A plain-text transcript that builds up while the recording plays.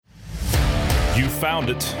You found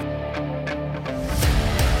it.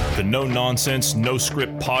 The no nonsense, no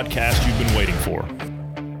script podcast you've been waiting for.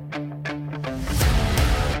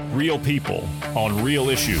 Real people on real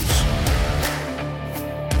issues.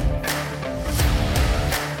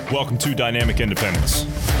 Welcome to Dynamic Independence,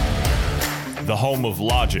 the home of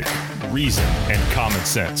logic, reason, and common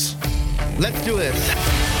sense. Let's do this.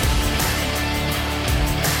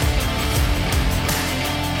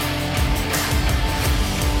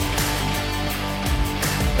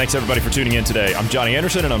 Thanks, everybody, for tuning in today. I'm Johnny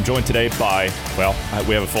Anderson, and I'm joined today by,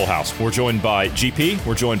 we have a full house. We're joined by GP,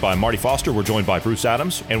 we're joined by Marty Foster, we're joined by Bruce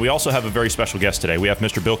Adams, and we also have a very special guest today. We have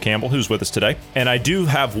Mr. Bill Campbell, who's with us today. And I do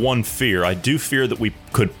have one fear. I do fear that we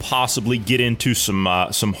could possibly get into some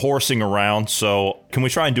horsing around, so can we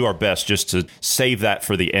try and do our best just to save that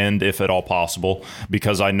for the end, if at all possible?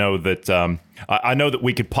 Because I know that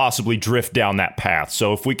we could possibly drift down that path.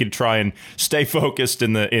 So if we could try and stay focused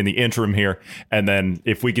in the interim here, and then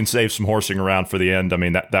if we can save some horsing around for the end, I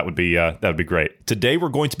mean that would be great. Today we're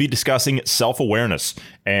going to be discussing self-awareness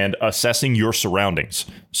and assessing your surroundings.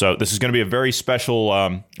 So this is going to be a very special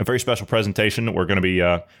presentation that we're going to be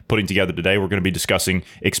putting together today. We're going to be discussing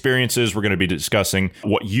experiences. We're going to be discussing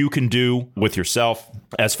what you can do with yourself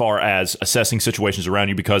as far as assessing situations around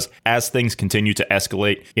you, because as things continue to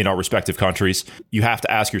escalate in our respective countries, you have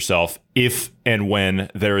to ask yourself, if and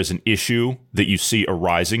when there is an issue that you see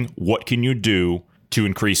arising, what can you do to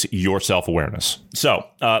increase your self-awareness? So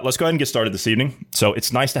let's go ahead and get started this evening. So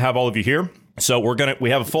it's nice to have all of you here. So we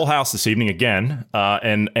have a full house this evening again,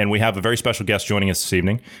 and we have a very special guest joining us this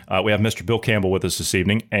evening. We have Mr. Bill Campbell with us this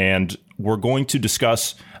evening, and we're going to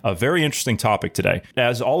discuss a very interesting topic today.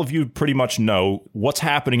 As all of you pretty much know, what's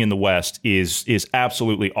happening in the West is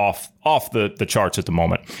absolutely off the charts at the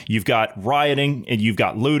moment. You've got rioting, and you've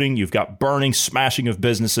got looting, you've got burning, smashing of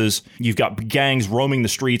businesses, you've got gangs roaming the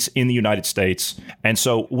streets in the United States. And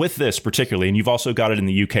so with this particularly, and you've also got it in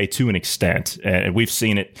the UK to an extent, and we've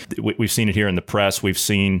seen it here in the press, we've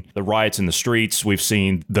seen the riots in the streets, we've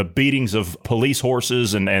seen the beatings of police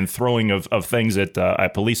horses and throwing of things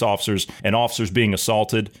at police officers, and officers being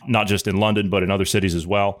assaulted, not just in London, but in other cities as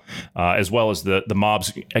well as the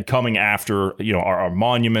mobs coming after, our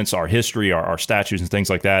monuments, our history, our statues and things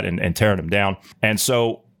like that, and tearing them down. And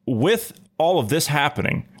so with all of this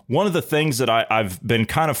happening, one of the things that I've been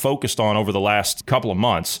kind of focused on over the last couple of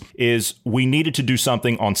months is we needed to do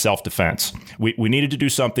something on self-defense. We needed to do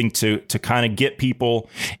something to kind of get people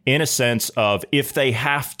in a sense of, if they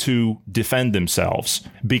have to defend themselves,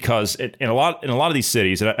 because in a lot of these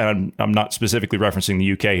cities, and I'm not specifically referencing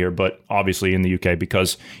the UK here, but obviously in the UK,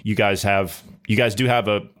 because you guys do have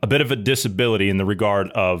a bit of a disability in the regard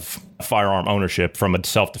of firearm ownership from a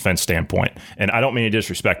self-defense standpoint. And I don't mean to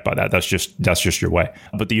disrespect by that. That's just your way.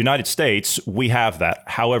 But the United States, we have that.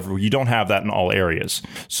 However, you don't have that in all areas.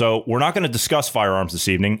 So we're not going to discuss firearms this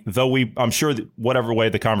evening, though I'm sure that whatever way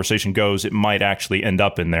the conversation goes, it might actually end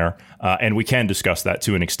up in there. And we can discuss that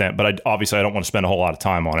to an extent. But obviously, I don't want to spend a whole lot of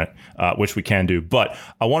time on it, which we can do. But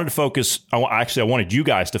I wanted to focus. I wanted you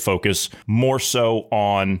guys to focus more so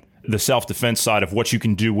on the self-defense side of what you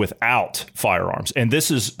can do without firearms. And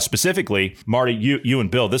this is specifically, Marty, you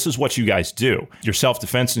and Bill, this is what you guys do. Your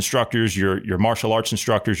self-defense instructors, your martial arts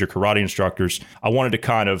instructors, your karate instructors. I wanted to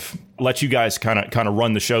kind of let you guys kind of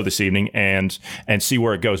run the show this evening and see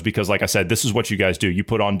where it goes, because like I said, this is what you guys do. You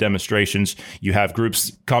put on demonstrations, you have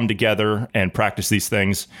groups come together and practice these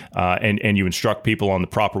things, and you instruct people on the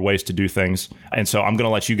proper ways to do things. And so I'm going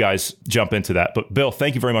to let you guys jump into that. But Bill,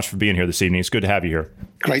 thank you very much for being here this evening. It's good to have you here.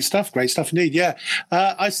 Great stuff indeed. Yeah,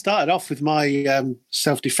 I started off with my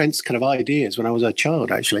self-defense kind of ideas when I was a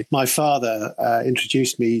child. Actually, my father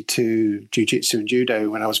introduced me to jiu-jitsu and judo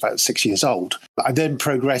when I was about 6 years old. I then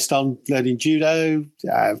progressed on learning judo,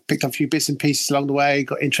 picked up a few bits and pieces along the way,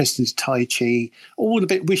 got interested in Tai Chi, all a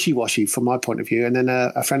bit wishy-washy from my point of view. And then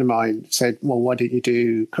a friend of mine said, well, why don't you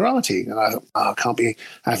do karate? And I thought, I can't be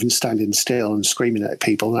standing still and screaming at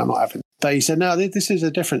people. I'm not having. But he said, no, this is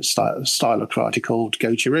a different style of karate called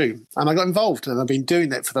Goju-Ryu. And I got involved, and I've been doing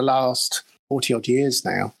that for the last 40-odd years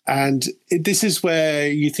now. And this is where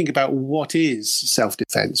you think about what is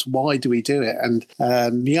self-defense? Why do we do it? And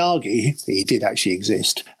Miyagi, he did actually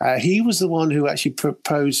exist. He was the one who actually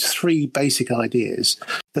proposed three basic ideas.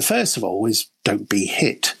 The first of all is don't be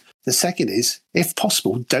hit. The second is, if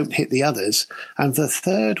possible, don't hit the others. And the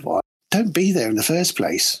third one, don't be there in the first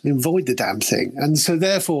place. Avoid the damn thing. And so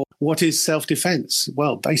therefore, what is self-defense?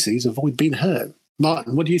 Well, basically, is avoid being hurt.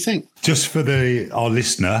 Martin, what do you think? Just for our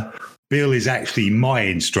listener, Bill is actually my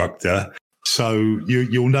instructor. So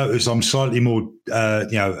you'll notice I'm slightly more,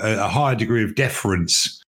 a higher degree of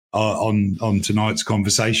deference on tonight's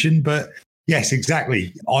conversation. But Yes,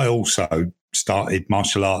 exactly. I also started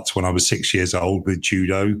martial arts when I was 6 years old with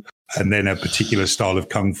judo, and then a particular style of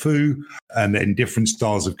kung fu, and then different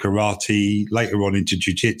styles of karate, later on into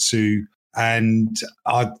jiu-jitsu. And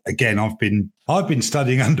I've been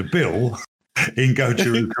studying under Bill in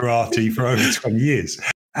Goju Karate for over 20 years.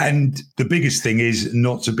 And the biggest thing is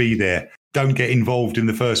not to be there. Don't get involved in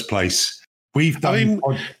the first place. We've both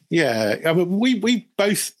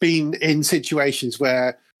been in situations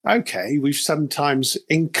where, okay, we've sometimes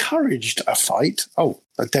encouraged a fight. Oh,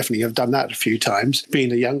 I definitely have done that a few times,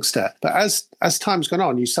 being a youngster. But as time's gone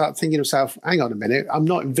on, you start thinking to yourself, hang on a minute, I'm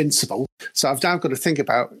not invincible. So I've now got to think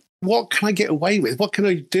about, what can I get away with? What can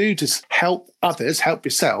I do to help others, help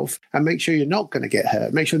yourself, and make sure you're not going to get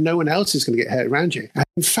hurt? Make sure no one else is going to get hurt around you. And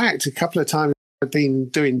in fact, a couple of times I've been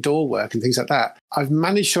doing door work and things like that, I've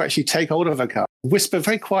managed to actually take hold of a guy, whisper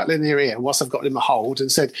very quietly in their ear whilst I've got him a hold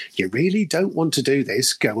and said, you really don't want to do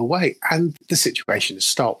this, go away. And the situation has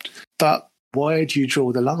stopped. But where do you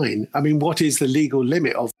draw the line? I mean, what is the legal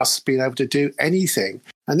limit of us being able to do anything?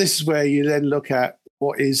 And this is where you then look at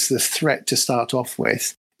what is the threat to start off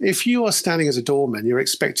with. If you are standing as a doorman, you're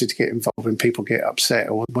expected to get involved when people get upset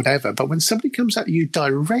or whatever. But when somebody comes at you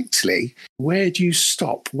directly, where do you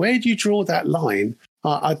stop? Where do you draw that line?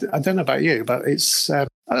 I don't know about you, but it's a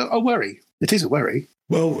worry. It is a worry.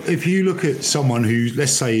 Well, if you look at someone who,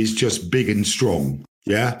 let's say, is just big and strong,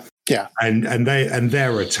 yeah, and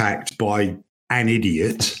they're attacked by an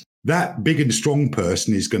idiot, that big and strong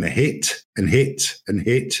person is going to hit and hit and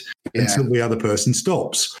hit until the other person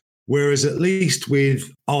stops. Whereas at least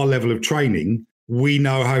with our level of training, we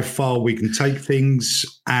know how far we can take things,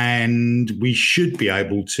 and we should be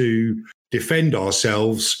able to defend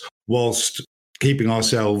ourselves whilst keeping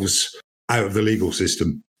ourselves out of the legal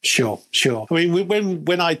system. Sure. I mean,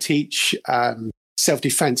 when I teach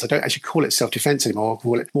self-defense, I don't actually call it self-defense anymore. I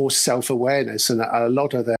call it more self-awareness. And a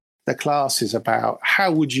lot of the class is about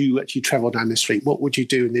how would you actually travel down the street? What would you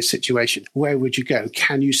do in this situation? Where would you go?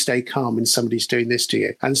 Can you stay calm when somebody's doing this to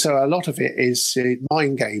you? And so a lot of it is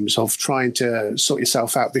mind games of trying to sort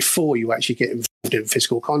yourself out before you actually get involved in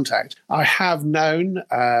physical contact. I have known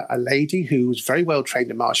a lady who was very well trained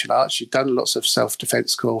in martial arts. She'd done lots of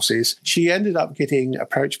self-defense courses. She ended up getting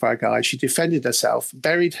approached by a guy. She defended herself,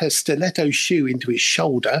 buried her stiletto shoe into his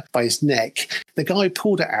shoulder by his neck. The guy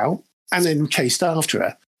pulled it out and then chased after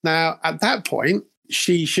her. Now, at that point,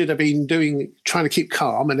 she should have been trying to keep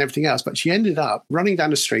calm and everything else, but she ended up running down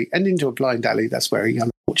the street and into a blind alley. That's where he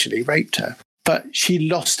unfortunately raped her. But she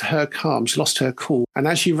lost her calm, she lost her cool. And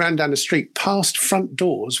as she ran down the street past front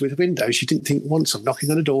doors with windows, she didn't think once of knocking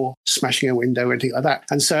on a door, smashing a window, or anything like that.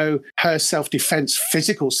 And so her self-defense,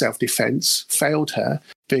 physical self-defense, failed her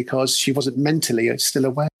because she wasn't mentally still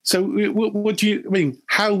aware. So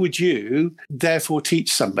how would you therefore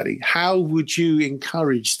teach somebody? How would you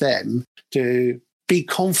encourage them to be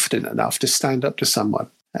confident enough to stand up to someone?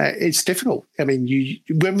 It's difficult. I mean,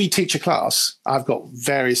 when we teach a class, I've got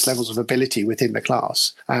various levels of ability within the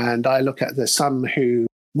class. And I look at there's some who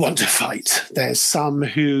want to fight. There's some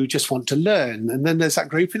who just want to learn. And then there's that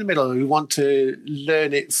group in the middle who want to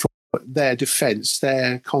learn it for their defense,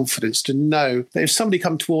 their confidence, to know that if somebody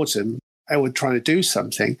come towards them or trying to do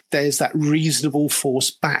something, there's that reasonable force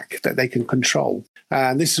back that they can control.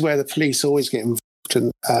 And this is where the police always get involved.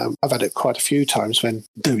 And I've had it quite a few times when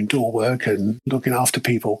doing door work and looking after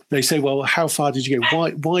people. They say, well, how far did you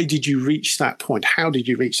go? Why did you reach that point? How did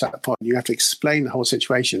you reach that point? You have to explain the whole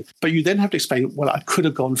situation. But you then have to explain, well, I could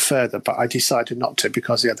have gone further, but I decided not to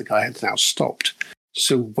because the other guy had now stopped.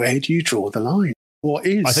 So where do you draw the line? What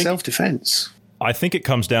is self-defense? I think it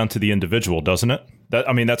comes down to the individual, doesn't it? That's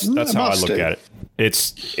how I look at it.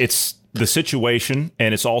 It's the situation,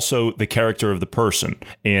 and it's also the character of the person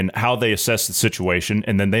and how they assess the situation,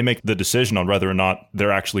 and then they make the decision on whether or not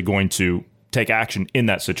they're actually going to take action in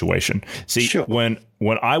that situation. See, sure. When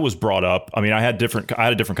I was brought up, I mean, I had a different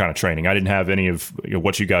kind of training. I didn't have any of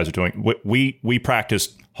what you guys are doing. We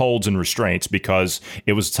practiced holds and restraints because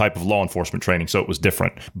it was a type of law enforcement training, so it was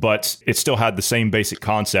different. But it still had the same basic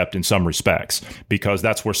concept in some respects because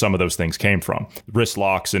that's where some of those things came from: wrist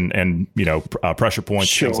locks and pressure points,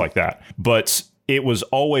 sure, things like that. But it was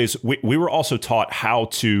always we were also taught how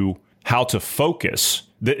to focus.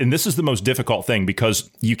 And this is the most difficult thing because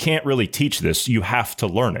you can't really teach this. You have to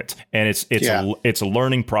learn it. And it's a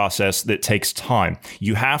learning process that takes time.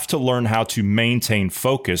 You have to learn how to maintain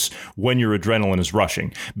focus when your adrenaline is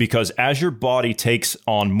rushing, because as your body takes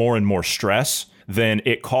on more and more stress, then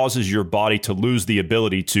it causes your body to lose the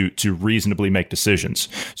ability to reasonably make decisions.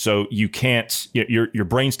 So you can't, your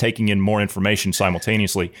brain's taking in more information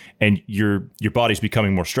simultaneously, and your body's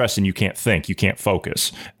becoming more stressed, and you can't think, you can't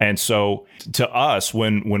focus. And so to us,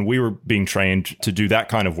 when we were being trained to do that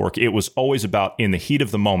kind of work, it was always about in the heat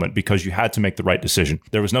of the moment, because you had to make the right decision.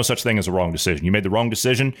 There was no such thing as a wrong decision. You made the wrong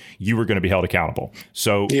decision, you were going to be held accountable.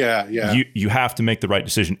 So you have to make the right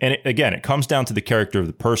decision. And it comes down to the character of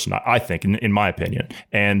the person, I think, in my opinion,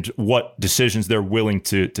 and what decisions they're willing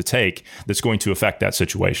to take that's going to affect that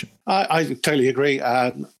situation. I totally agree.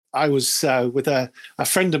 I was with a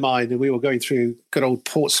friend of mine, and we were going through good old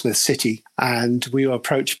Portsmouth City, and we were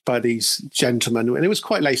approached by these gentlemen, and it was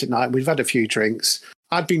quite late at night. We've had a few drinks.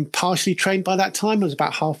 I'd been partially trained by that time. I was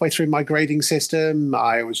about halfway through my grading system.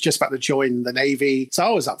 I was just about to join the Navy, so I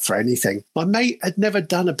was up for anything. My mate had never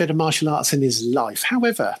done a bit of martial arts in his life.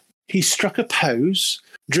 However, he struck a pose,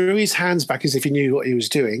 drew his hands back as if he knew what he was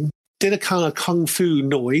doing, did a kind of kung fu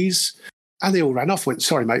noise, and they all ran off, went,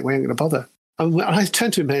 "Sorry, mate, we ain't going to bother." And I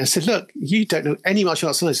turned to him and I said, "Look, you don't know any martial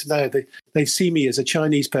arts." And I said, "No, they see me as a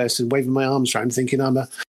Chinese person waving my arms around thinking I'm a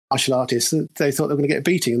martial artist. They thought they were going to get a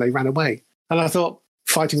beating and they ran away." And I thought,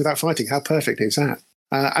 fighting without fighting, how perfect is that?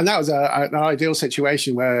 And that was an ideal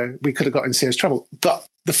situation where we could have got in serious trouble. But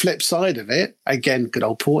the flip side of it, again, good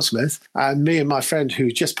old Portsmouth, and me and my friend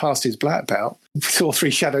who just passed his black belt saw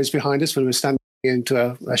three shadows behind us when we were standing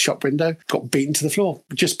into a shop window, got beaten to the floor.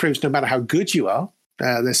 It just proves no matter how good you are,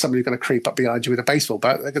 there's somebody going to creep up behind you with a baseball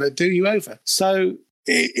bat. They're going to do you over. So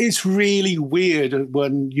it's really weird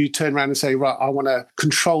when you turn around and say, right, I want to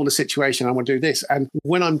control the situation. I want to do this. And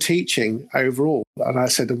when I'm teaching overall, and I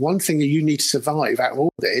said, the one thing that you need to survive out of all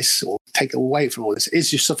this, or take away from all this,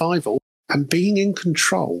 is your survival and being in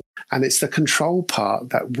control. And it's the control part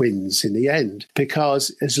that wins in the end, because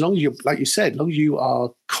as long as you, like you said, as long as you are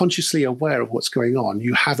consciously aware of what's going on,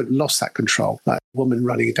 you haven't lost that control. Like a woman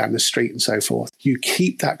running down the street and so forth, you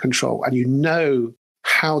keep that control and you know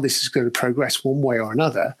how this is going to progress one way or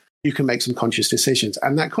another. You can make some conscious decisions.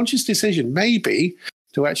 And that conscious decision may be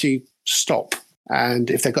to actually stop. And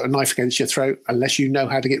if they've got a knife against your throat, unless you know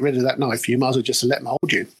how to get rid of that knife, you might as well just let them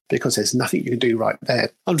hold you, because there's nothing you can do right there.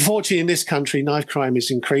 Unfortunately, in this country, knife crime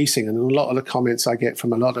is increasing. And a lot of the comments I get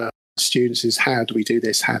from a lot of students is, how do we do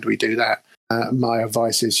this? How do we do that? My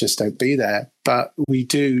advice is just don't be there. But we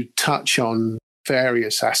do touch on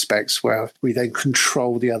various aspects where we then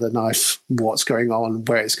control the other knife, what's going on,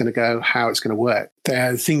 where it's going to go, how it's going to work.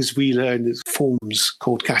 There are things we learn as forms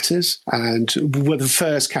called katas, and one of the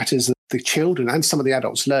first katas that the children and some of the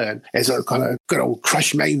adults learn is a kind of good old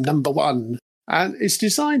crush maim number one. And it's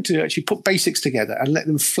designed to actually put basics together and let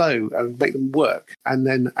them flow and make them work. And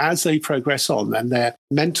then as they progress on and their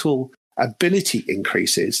mental ability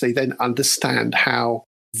increases, they then understand how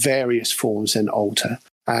various forms then alter.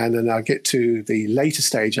 And then I get to the later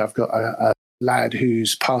stage. I've got a lad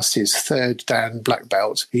who's passed his third Dan black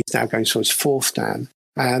belt. He's now going to his fourth Dan.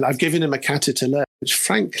 And I've given him a kata to learn, which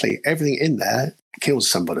frankly, everything in there kills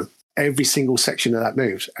somebody. Every single section of that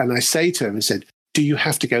moves. And I say to him, I said, do you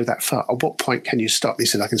have to go that far? At what point can you stop? He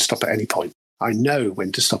said, I can stop at any point. I know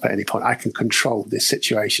when to stop at any point. I can control this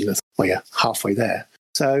situation. Well, you're halfway there.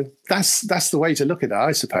 So that's the way to look at it,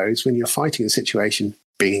 I suppose, when you're fighting a situation,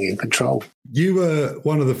 being in control. You were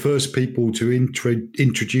one of the first people to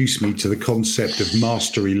introduce me to the concept of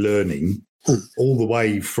mastery learning, all the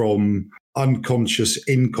way from unconscious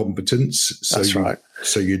incompetence. That's right.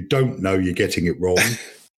 So you don't know you're getting it wrong,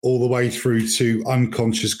 all the way through to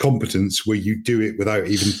unconscious competence, where you do it without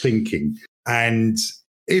even thinking. And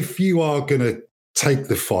if you are going to take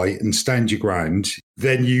the fight and stand your ground,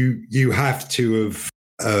 then you have to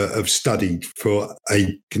have studied for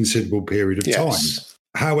a considerable period of time.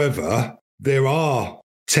 However, there are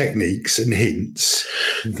techniques and hints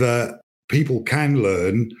that people can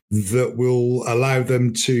learn that will allow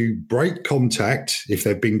them to break contact if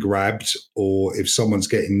they've been grabbed or if someone's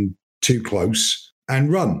getting too close,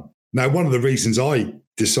 and run. Now, one of the reasons I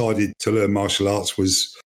decided to learn martial arts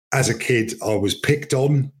was, as a kid, I was picked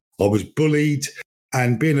on, I was bullied,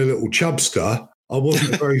 and being a little chubster, I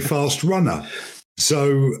wasn't a very fast runner.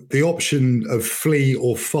 So the option of flee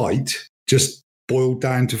or fight just boiled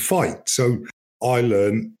down to fight. So I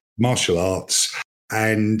learned martial arts,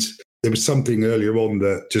 and there was something earlier on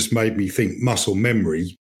that just made me think muscle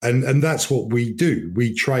memory. And that's what we do.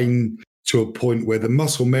 We train to a point where the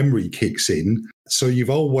muscle memory kicks in. So you've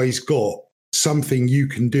always got something you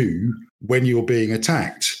can do when you're being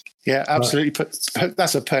attacked. Yeah, absolutely.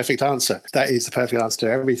 That's a perfect answer. That is the perfect answer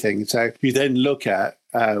to everything. So you then look at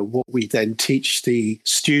what we then teach the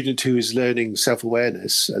student who is learning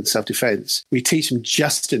self-awareness and self-defense. We teach them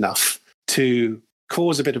just enough to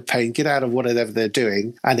cause a bit of pain, get out of whatever they're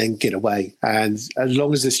doing, and then get away. And as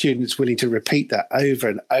long as the student's willing to repeat that over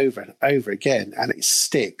and over and over again, and it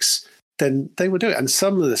sticks, then they will do it. And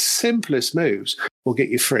some of the simplest moves will get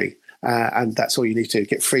you free. And that's all you need to do.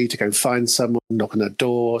 Get free to go find someone, knock on a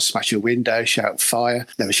door, smash your window, shout fire.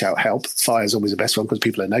 Never shout help. Fire is always the best one because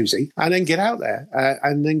people are nosy. And then get out there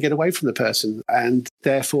and then get away from the person. And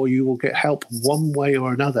therefore you will get help one way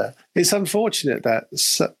or another. It's unfortunate that,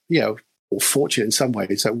 or fortunate in some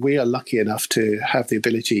ways, that we are lucky enough to have the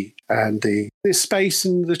ability and the space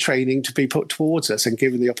and the training to be put towards us and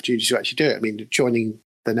given the opportunity to actually do it. I mean, joining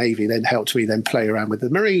the Navy then helped me then play around with the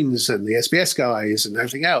Marines and the SBS guys and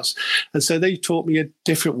everything else. And so they taught me a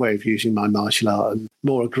different way of using my martial art, and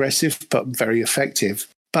more aggressive, but very effective.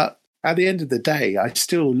 But at the end of the day, I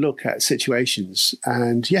still look at situations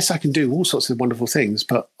and yes, I can do all sorts of wonderful things,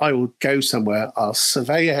 but I will go somewhere, I'll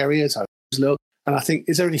survey areas, I'll look, and I think,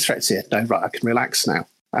 is there any threats here? No, right, I can relax now.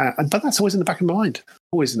 But that's always in the back of my mind,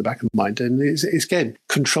 always in the back of my mind. And it's again,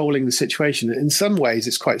 controlling the situation. In some ways,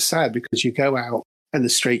 it's quite sad because you go out in the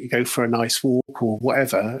street, you go for a nice walk or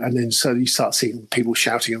whatever, and then so you start seeing people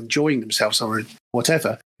shouting and enjoying themselves or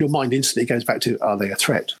whatever. Your mind instantly goes back to, are they a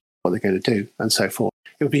threat? What are they going to do? And so forth.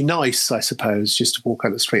 It would be nice, I suppose, just to walk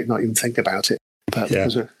out the street and not even think about it. But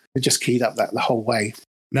because we're just keyed up that the whole way.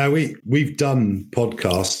 Now, we've done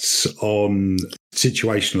podcasts on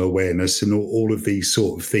situational awareness and all of these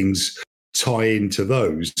sort of things tie into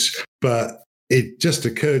those. But it just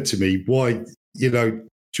occurred to me why, do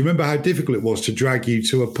you remember how difficult it was to drag you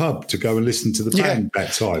to a pub to go and listen to the band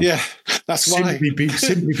that time? Yeah, that's why.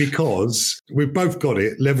 Simply because we've both got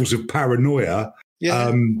it, levels of paranoia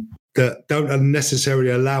that don't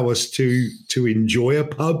necessarily allow us to enjoy a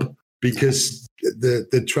pub, because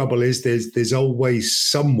the trouble is there's always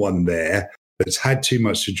someone there that's had too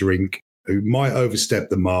much to drink, who might overstep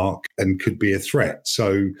the mark and could be a threat.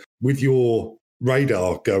 So with your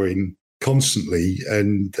radar going constantly,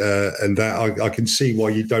 and that I can see why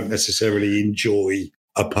you don't necessarily enjoy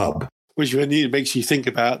a pub. Which makes you think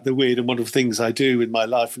about the weird and wonderful things I do in my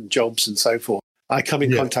life and jobs and so forth. I come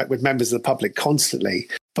in contact with members of the public constantly,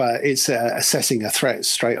 but it's assessing a threat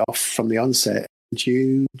straight off from the onset. And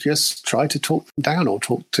you just try to talk them down or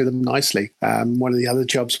talk to them nicely. One of the other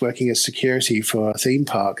jobs working as security for a theme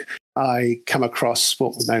park, I come across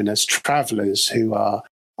what were known as travellers, who are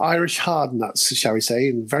Irish hard nuts, shall we say,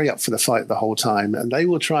 and very up for the fight the whole time. And they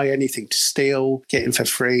will try anything to steal, get in for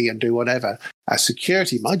free and do whatever. As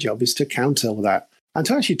security, my job is to counter all that and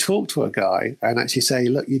to actually talk to a guy and actually say,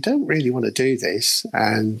 look, you don't really want to do this,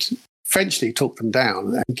 and eventually talk them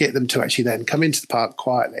down and get them to actually then come into the park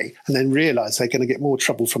quietly and then realise they're going to get more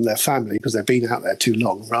trouble from their family because they've been out there too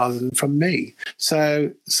long rather than from me.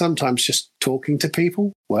 So sometimes just talking to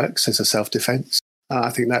people works as a self-defence. I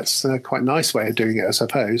think that's a quite nice way of doing it, I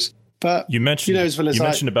suppose. But you mentioned,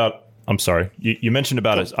 I'm sorry. You mentioned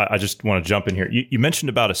about it. I just want to jump in here. You mentioned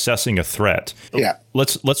about assessing a threat. Yeah.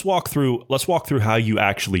 Let's walk through how you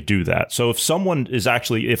actually do that. So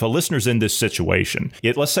if a listener's in this situation,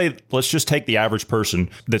 let's just take the average person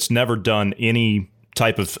that's never done any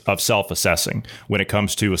type of self-assessing when it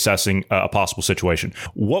comes to assessing a possible situation.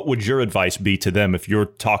 What would your advice be to them if you're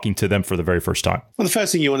talking to them for the very first time? Well, the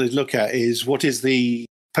first thing you want to look at is, what is the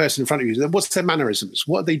person in front of you? What's their mannerisms?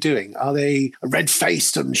 What are they doing? Are they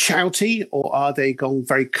red-faced and shouty, or are they gone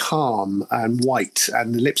very calm and white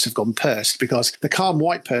and the lips have gone pursed? Because the calm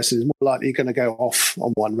white person is more likely going to go off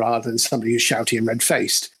on one rather than somebody who's shouty and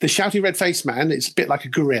red-faced. The shouty red-faced man is a bit like a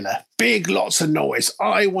gorilla. Big, lots of noise.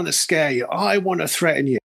 I want to scare you. I want to threaten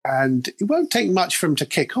you. And it won't take much for him to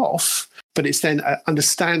kick off, but it's then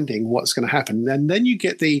understanding what's going to happen. And then you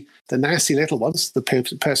get the nasty little ones, the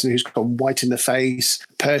person who's gone white in the face,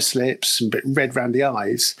 pursed lips, and a bit red around the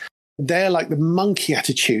eyes. They're like the monkey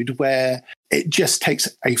attitude, where it just takes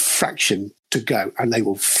a fraction to go and they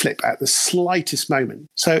will flip at the slightest moment.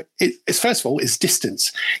 So it's first of all, it's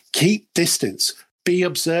distance. Keep distance. Be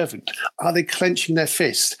observant. Are they clenching their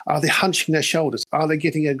fist? Are they hunching their shoulders? Are they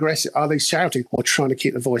getting aggressive? Are they shouting or trying to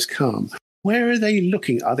keep the voice calm? Where are they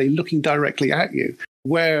looking? Are they looking directly at you?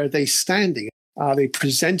 Where are they standing? Are they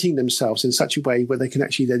presenting themselves in such a way where they can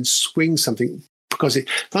actually then swing something? Because 9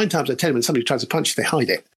 times out of 10, when somebody tries to punch, they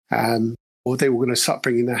hide it. Or they were going to start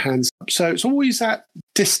bringing their hands up. So it's always that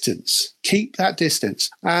distance. Keep that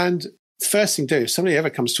distance. And the first thing to do, if somebody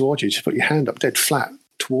ever comes towards you, just put your hand up dead flat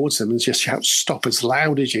towards them and just shout stop as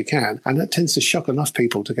loud as you can. And that tends to shock enough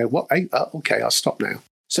people to go, what? Hey, okay, I'll stop now.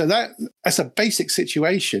 So that's a basic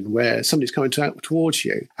situation where somebody's coming towards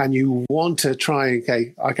you and you want to try,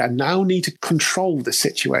 I now need to control the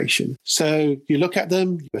situation. So you look at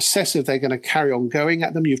them, you assess if they're going to carry on going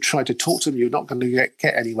at them. You've tried to talk to them. You're not going to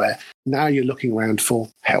get anywhere. Now you're looking around for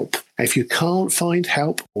help. If you can't find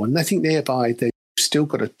help or nothing nearby, then you've still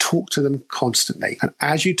got to talk to them constantly. And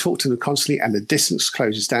as you talk to them constantly and the distance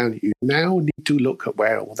closes down, you now need to look at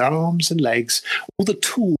where all their arms and legs, all the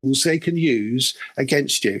tools they can use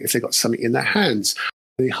against you. If they've got something in their hands,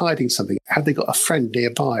 are they hiding something? Have they got a friend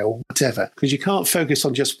nearby or whatever? Because you can't focus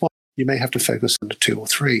on just one. You may have to focus on the 2 or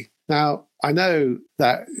 3. Now, I know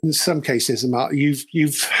that in some cases, Mark,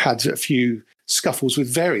 you've had a few scuffles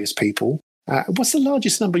with various people. What's the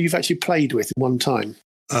largest number you've actually played with at one time?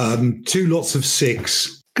 2 lots of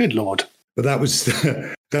 6. Good Lord. But that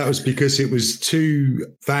was because it was 2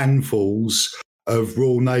 vanfuls of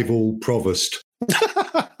Royal Naval Provost.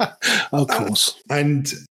 Of course.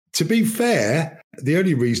 And to be fair, the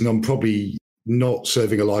only reason I'm probably not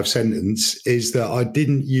serving a life sentence is that I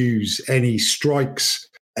didn't use any strikes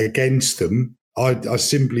against them. I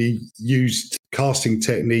simply used casting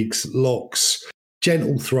techniques, locks,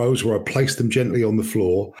 gentle throws where I placed them gently on the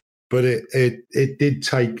floor. But it did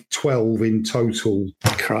take 12 in total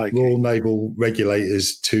Royal Naval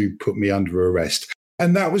regulators to put me under arrest.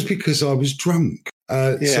 And that was because I was drunk.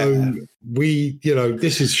 So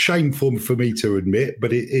this is shameful for me to admit,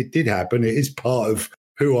 but it did happen. It is part of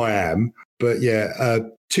who I am. But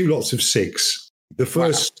 2 lots of 6. The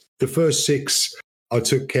first 6 I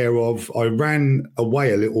took care of. I ran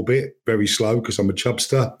away a little bit, very slow because I'm a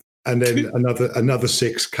chubster. And then another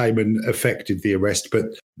 6 came and effected the arrest, but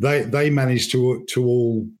they managed to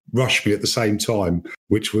all rush me at the same time,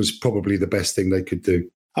 which was probably the best thing they could do.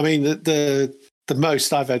 I mean, the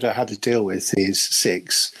most I've ever had to deal with is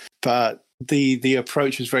 6, but the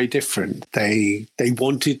approach was very different. They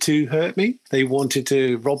wanted to hurt me, they wanted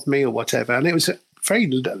to rob me or whatever, and it was very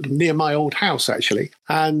near my old house actually.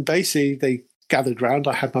 And basically, they gathered round.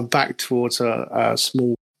 I had my back towards a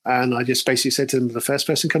small. And I just basically said to them, the first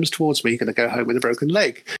person comes towards me, you're going to go home with a broken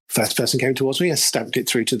leg. First person came towards me, I stamped it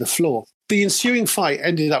through to the floor. The ensuing fight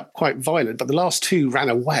ended up quite violent, but the last 2 ran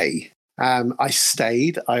away. I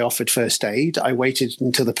stayed. I offered first aid. I waited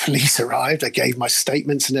until the police arrived. I gave my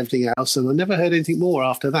statements and everything else, and I never heard anything more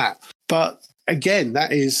after that. But again,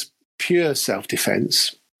 that is pure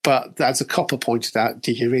self-defense. But as a copper pointed out,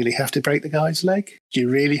 did you really have to break the guy's leg? Do you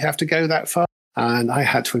really have to go that far? And I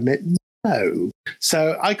had to admit, no.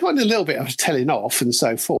 So I got in a little bit of telling off and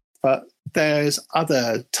so forth, but there's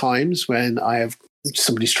other times when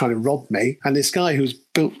somebody's trying to rob me, and this guy who's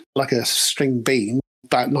built like a string bean,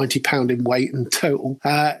 about 90 pound in weight in total,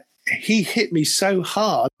 he hit me so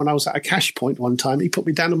hard when I was at a cash point one time, he put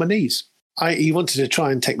me down on my knees. He wanted to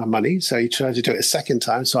try and take my money, so he tried to do it a second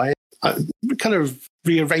time. So I kind of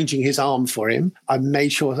rearranging his arm for him. I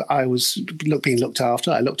made sure I was being looked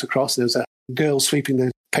after. I looked across, and there was a girl sweeping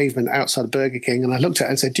the pavement outside of Burger King, and I looked at her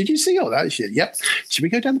and said, did you see all that? She said, yep. Should we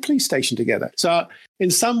go down the police station together? So in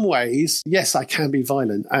some ways, yes, I can be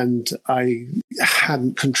violent, and I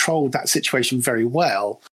hadn't controlled that situation very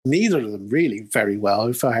well. Neither of them really very well.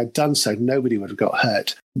 If I had done so, nobody would have got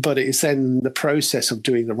hurt. But it's then the process of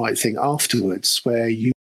doing the right thing afterwards where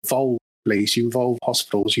you involve police, you involve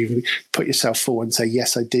hospitals, you put yourself forward and say,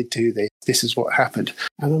 yes, I did do this. This is what happened.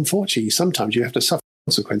 And unfortunately, sometimes you have to suffer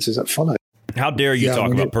consequences that follow. How dare you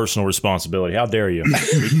talk about personal responsibility? How dare you?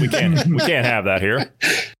 We can't have that here.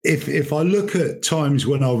 If I look at times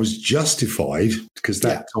when I was justified, because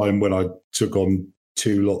that time when I took on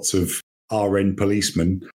 2 lots of RN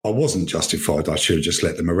policemen, I wasn't justified. I should have just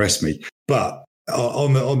let them arrest me. But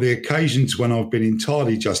on the occasions when I've been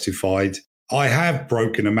entirely justified, I have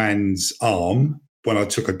broken a man's arm when I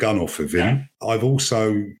took a gun off of him. I've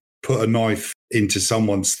also put a knife into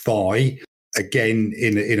someone's thigh. Again,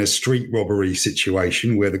 in a street robbery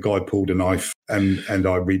situation where the guy pulled a knife and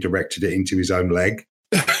I redirected it into his own leg.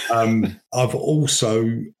 I've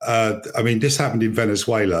also, this happened in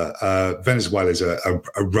Venezuela. Venezuela is a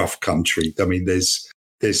rough country. I mean, there's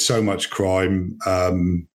so much crime.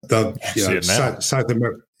 South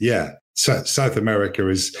America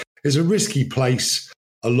is a risky place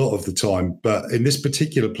a lot of the time. But in this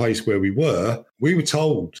particular place where we were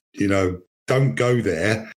told, don't go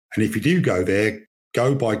there. And if you do go there,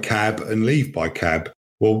 go by cab and leave by cab.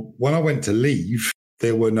 Well, when I went to leave,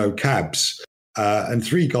 there were no cabs. And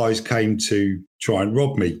 3 guys came to try and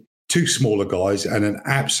rob me. 2 smaller guys and an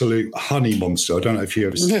absolute honey monster. I don't know if you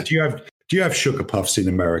ever do you have sugar puffs in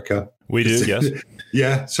America? We do, yes.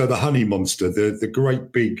 Yeah. So the honey monster, the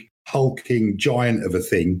great big hulking giant of a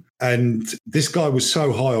thing. And this guy was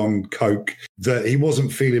so high on coke that he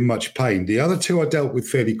wasn't feeling much pain. The other two I dealt with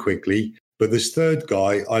fairly quickly, but this third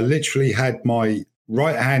guy, I literally had my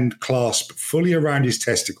right hand clasped fully around his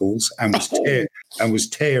testicles and was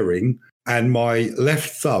tearing, and my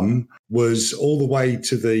left thumb was all the way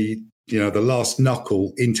to the last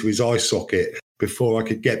knuckle into his eye socket before I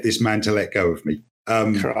could get this man to let go of me.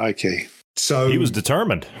 Crikey. So he was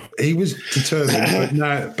determined. He was determined,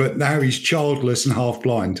 but now he's childless and half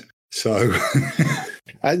blind. So,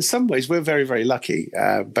 in some ways, we're very, very lucky.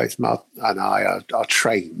 Both Mark and I are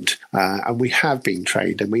trained, and we have been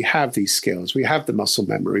trained, and we have these skills. We have the muscle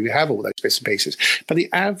memory. We have all those bits and pieces. But the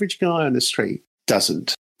average guy on the street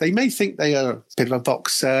doesn't. They may think they are a bit of a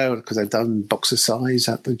boxer because they've done boxercise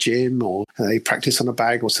at the gym, or they practice on a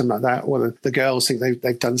bag or something like that. Or the girls think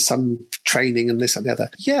they've done some training and this and the other.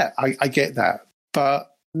 Yeah, I get that.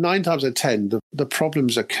 But 9 times out of 10, the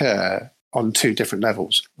problems occur on 2 different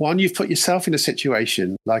levels. One, you've put yourself in a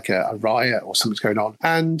situation like a riot or something's going on,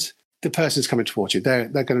 and the person's coming towards you. They're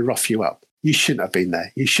going to rough you up. You shouldn't have been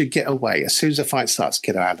there. You should get away. As soon as the fight starts,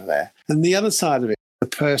 get out of there. And the other side of it, the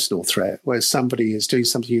personal threat, where somebody is doing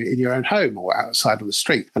something in your own home or outside on the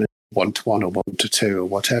street, and 1-to-1 or 1-to-2 or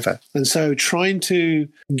whatever. And so trying to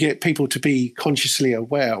get people to be consciously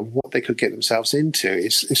aware of what they could get themselves into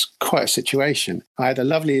is quite a situation. I had a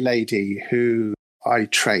lovely lady who I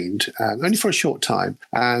trained only for a short time,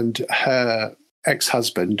 and her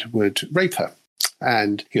ex-husband would rape her.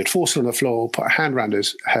 And he would force her on the floor, put a hand around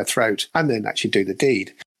her throat, and then actually do the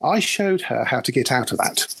deed. I showed her how to get out of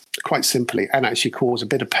that, quite simply, and actually cause a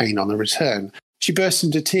bit of pain on the return. She burst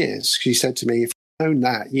into tears. She said to me, if I'd known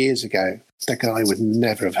that years ago, that guy would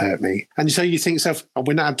never have hurt me. And so you think to yourself,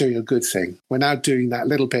 we're now doing a good thing. We're now doing that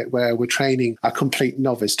little bit where we're training a complete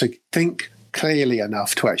novice to think clearly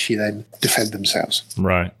enough to actually then defend themselves.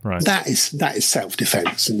 Right. That is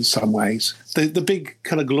self-defense in some ways. The big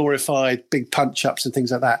kind of glorified big punch-ups and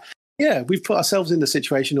things like that. Yeah, we've put ourselves in the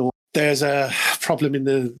situation, or there's a problem in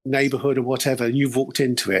the neighborhood or whatever, and you've walked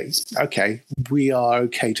into it. Okay, we are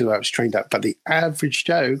okay to have trained up, but the average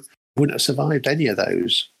Joe wouldn't have survived any of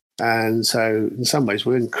those. And so in some ways,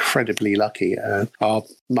 we're incredibly lucky. Our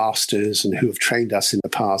masters and who have trained us in the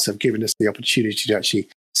past have given us the opportunity to actually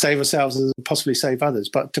save ourselves and possibly save others.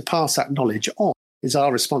 But to pass that knowledge on is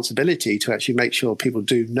our responsibility to actually make sure people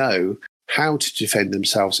do know how to defend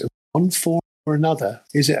themselves in one form or another.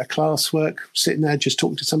 Is it a classwork, sitting there just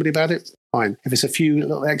talking to somebody about it? Fine. If it's a few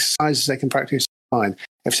little exercises they can practice, fine.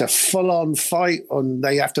 If it's a full-on fight and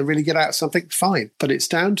they have to really get out something, fine. But it's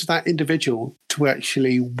down to that individual to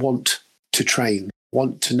actually want to train,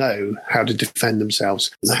 want to know how to defend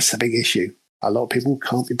themselves. And that's the big issue. A lot of people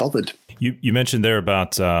can't be bothered. You mentioned there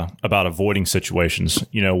about avoiding situations.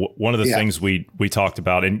 You know, one of the things we talked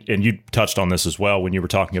about, and you touched on this as well when you were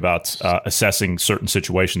talking about assessing certain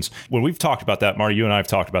situations. When we've talked about that, Marty, you and I have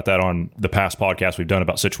talked about that on the past podcast we've done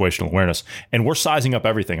about situational awareness, and we're sizing up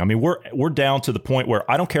everything. I mean, we're down to the point where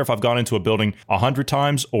I don't care if I've gone into a building 100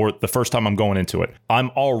 times or the first time I'm going into it.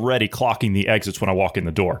 I'm already clocking the exits when I walk in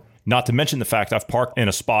the door. Not to mention the fact I've parked in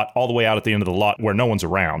a spot all the way out at the end of the lot where no one's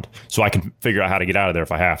around, so I can figure out how to get out of there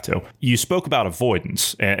if I have to. You spoke about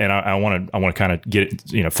avoidance, and I want to kind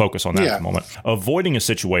of focus on that for a moment. Avoiding a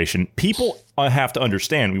situation, people have to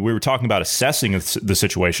understand. We were talking about assessing the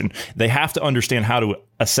situation. They have to understand how to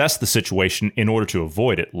assess the situation in order to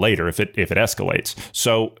avoid it later if it escalates.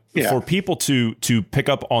 So for people to pick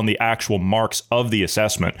up on the actual marks of the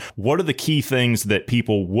assessment, what are the key things that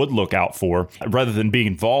people would look out for rather than being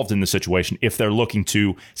involved in the situation if they're looking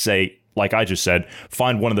to, say, like I just said,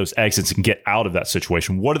 find one of those exits and get out of that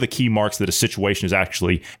situation? What are the key marks that a situation is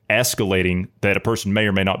actually escalating that a person may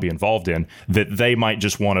or may not be involved in that they might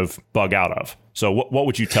just want to bug out of? So what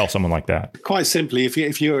would you tell someone like that? Quite simply,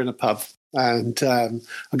 if you're in a pub and a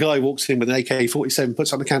guy walks in with an AK-47,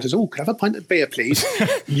 puts on the counter, says, "Oh, can I have a pint of beer, please?"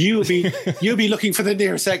 you'll be looking for the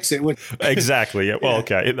nearest exit. Exactly. Yeah. Well,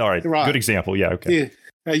 okay. All right. Good example. Yeah. Okay.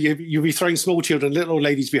 Yeah. You'll be throwing small children, little old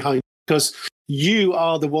ladies behind because you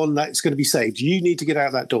are the one that's going to be saved. You need to get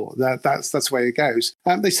out that door. That's the way it goes.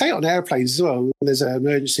 They say it on airplanes as well. When there's an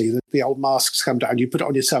emergency, the old masks come down. You put it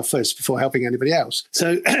on yourself first before helping anybody else.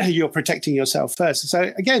 So you're protecting yourself first.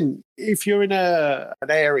 So again, if you're in an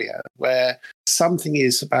area where something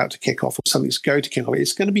is about to kick off or something's going to kick off,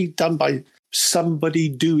 it's going to be done by somebody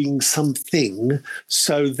doing something.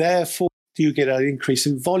 So therefore, you get an increase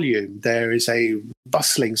in volume. There is a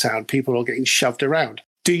bustling sound. People are getting shoved around.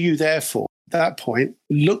 Do you therefore, at that point,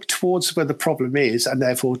 look towards where the problem is and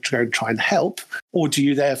therefore go and try and help? Or do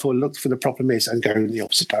you therefore look for the problem is and go in the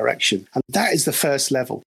opposite direction? And that is the first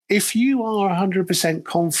level. if you are 100%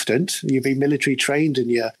 confident, you've been military trained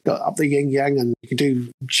and you've got up the yin yang and you can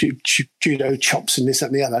do judo chops and this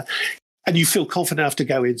and the other, and you feel confident enough to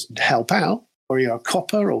go in and help out, or you're a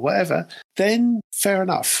copper or whatever, then fair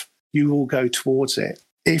enough, you will go towards it.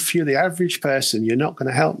 If you're the average person, you're not going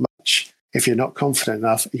to help much. If you're not confident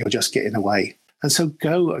enough, you're just getting away. And so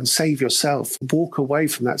go and save yourself. Walk away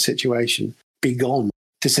from that situation. Be gone.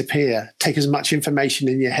 Disappear. Take as much information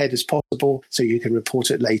in your head as possible so you can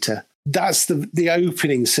report it later. That's the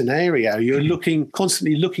opening scenario. You're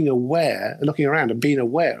constantly looking around and being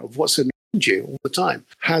aware of what's around you all the time.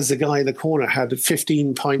 Has the guy in the corner had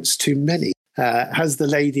 15 pints too many? Has the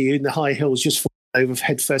lady in the high heels just fallen over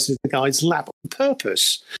head first into the guy's lap on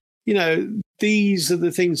purpose? These are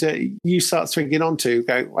the things that you start swinging onto.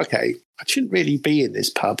 Go, okay, I shouldn't really be in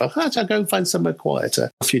this pub. I'll go and find somewhere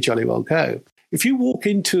quieter. Off you jolly well go. If you walk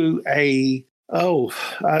into a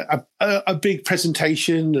big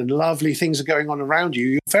presentation and lovely things are going on around you,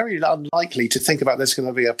 you're very unlikely to think about there's going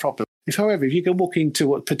to be a problem. However, if you can walk into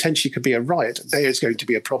what potentially could be a riot, there is going to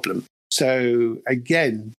be a problem. So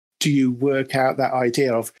again, do you work out that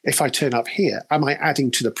idea of, if I turn up here, am I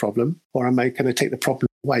adding to the problem, or am I going to take the problem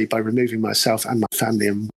away by removing myself and my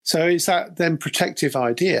family? So it's that then protective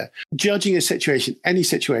idea. Judging a situation, any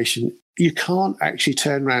situation, you can't actually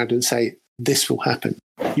turn around and say, this will happen.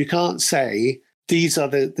 You can't say, these are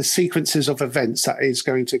the sequences of events that is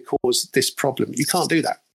going to cause this problem. You can't do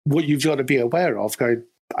that. What you've got to be aware of, going,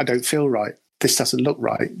 I don't feel right. This doesn't look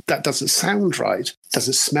right. That doesn't sound right.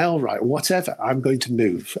 Doesn't smell right. Whatever. I'm going to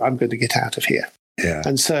move. I'm going to get out of here. Yeah.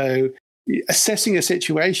 And so assessing a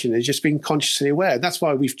situation is just being consciously aware. That's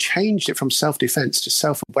why we've changed it from self-defense to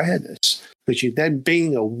self-awareness, because you're then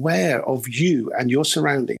being aware of you and your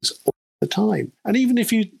surroundings all the time. And even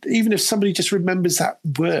if somebody just remembers that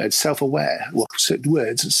word, self-aware, or certain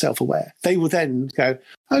words, self-aware, they will then go,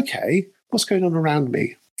 okay, what's going on around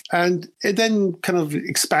me? And it then kind of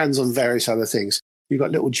expands on various other things. You've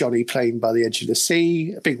got little Johnny playing by the edge of the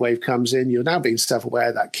sea. A big wave comes in. You're now being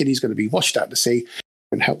self-aware that kiddie's going to be washed out to sea,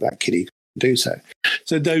 and help that kiddie do so.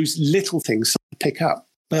 So those little things pick up.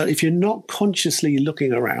 But if you're not consciously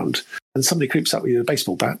looking around and somebody creeps up with you with a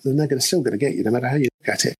baseball bat, then they're still going to get you no matter how you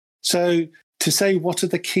look at it. So to say what are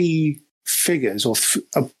the key figures or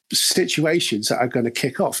situations that are going to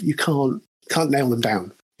kick off, you can't nail them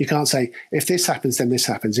down. You can't say, if this happens, then this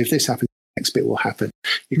happens. If this happens, the next bit will happen.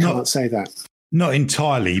 You can't say that. Not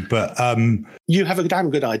entirely, but you have a damn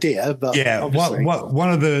good idea. But yeah,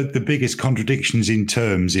 one of the biggest contradictions in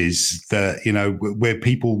terms is that, where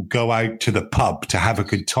people go out to the pub to have a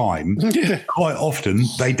good time, quite often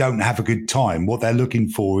they don't have a good time. What they're looking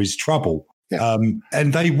for is trouble. Yeah.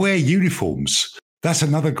 And they wear uniforms. That's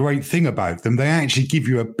another great thing about them. They actually give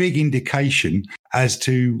you a big indication as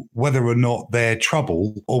to whether or not they're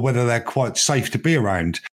trouble or whether they're quite safe to be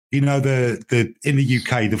around. In the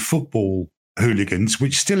UK, the football hooligans,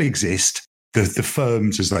 which still exist, the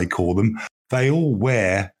firms as they call them, they all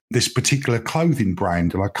wear this particular clothing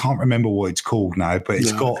brand, and I can't remember what it's called now, but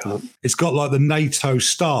it's got like the NATO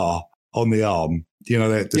star on the arm.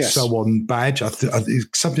 The yes. So on badge. It's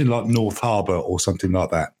something like North Harbour or something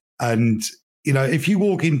like that. And if you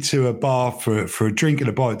walk into a bar for a drink and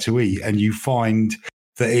a bite to eat, and you find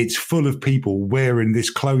that it's full of people wearing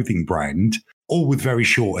this clothing brand, all with very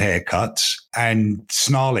short haircuts and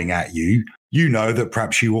snarling at you, you know that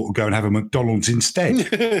perhaps you ought to go and have a McDonald's instead.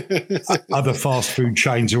 Other fast food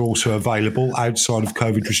chains are also available outside of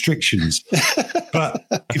COVID restrictions. But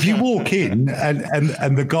if you walk in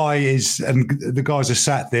and the guys are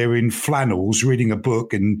sat there in flannels reading a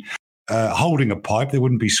book and holding a pipe, they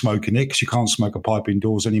wouldn't be smoking it because you can't smoke a pipe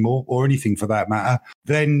indoors anymore, or anything for that matter,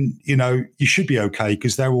 then, you should be okay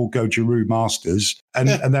because they're all Goju-Ryu masters and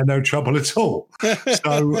they're no trouble at all.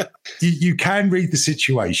 So you can read the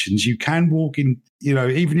situations. You can walk in,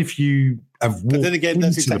 even if you have walked. But then again,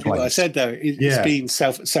 that's exactly what I said, though. It's being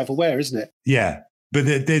self-aware, isn't it? Yeah. But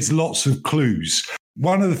there's lots of clues.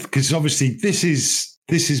 Because obviously this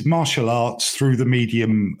is martial arts through the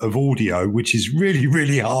medium of audio, which is really,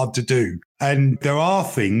 really hard to do. And there are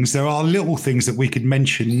little things that we could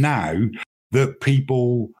mention now that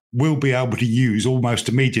people will be able to use almost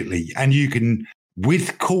immediately. And you can,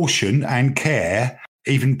 with caution and care,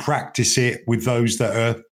 even practice it with those that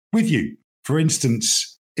are with you. For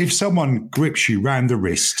instance, if someone grips you round the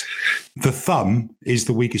wrist, the thumb is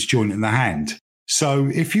the weakest joint in the hand. So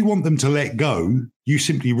if you want them to let go, you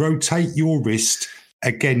simply rotate your wrist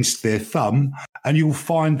against their thumb, and you'll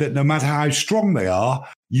find that no matter how strong they are,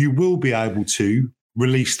 you will be able to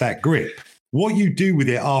release that grip. What you do with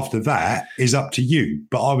it after that is up to you.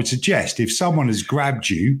 But I would suggest if someone has grabbed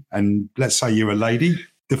you, and let's say you're a lady,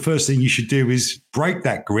 the first thing you should do is break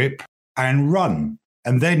that grip and run,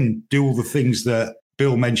 and then do all the things that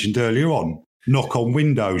Bill mentioned earlier on. Knock on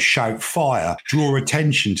windows, shout fire, draw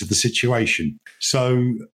attention to the situation.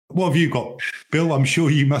 So what have you got, Bill? I'm sure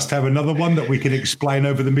you must have another one that we can explain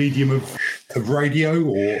over the medium of radio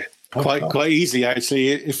or podcast. Quite easily, actually.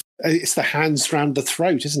 If it's the hands round the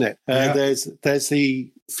throat, isn't it? There's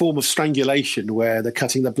the form of strangulation where they're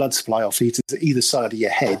cutting the blood supply off either side of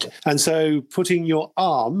your head. And so putting your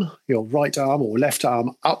arm, your right arm or left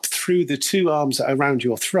arm, up through the two arms that are around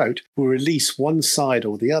your throat will release one side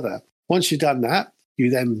or the other. Once you've done that, you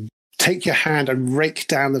then take your hand and rake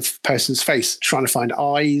down the person's face, trying to find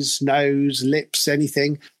eyes, nose, lips,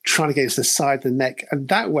 anything, trying to get to the side of the neck. And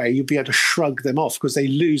that way you'll be able to shrug them off because they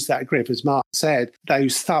lose that grip. As Mark said,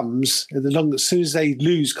 those thumbs, as soon as they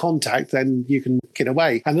lose contact, then you can get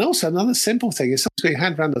away. And then also another simple thing is someone's got your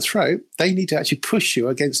hand around the throat, they need to actually push you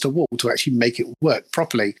against a wall to actually make it work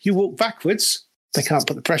properly. You walk backwards, they can't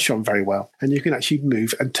put the pressure on very well. And you can actually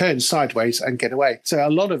move and turn sideways and get away. So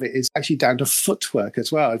a lot of it is actually down to footwork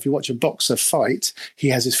as well. If you watch a boxer fight, he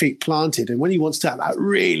has his feet planted. And when he wants to have that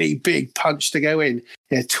really big punch to go in,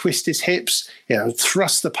 twist his hips,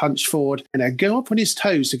 thrust the punch forward and go up on his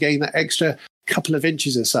toes to gain that extra couple of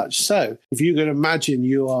inches as such. So if you can imagine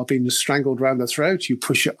you are being strangled around the throat, you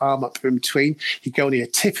push your arm up in between, you go on your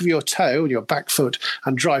tip of your toe and your back foot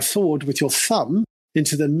and drive forward with your thumb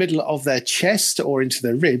into the middle of their chest or into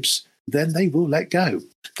their ribs, then they will let go.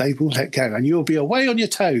 They will let go and you'll be away on your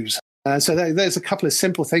toes. So there's a couple of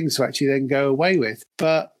simple things to actually then go away with.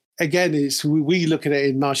 But again, we look at it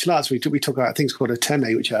in martial arts. We talk about things called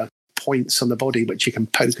ateme, which are points on the body which you can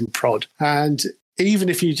poke and prod. And even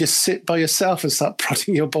if you just sit by yourself and start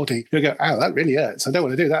prodding your body, you'll go, ow, that really hurts. I don't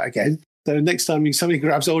want to do that again. So next time somebody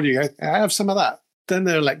grabs hold of you, go, I have some of that. Then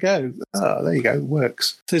they'll let go. Oh, there you go. It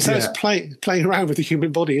works. So it's playing around with the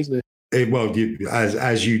human body, isn't it? Well,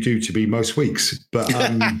 as you do to be most weeks. But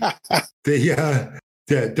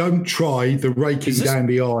don't try the raking down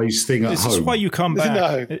the eyes thing at home. Is this why you come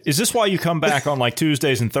back? No. Is this why you come back on like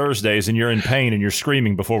Tuesdays and Thursdays and you're in pain and you're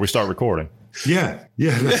screaming before we start recording? Yeah.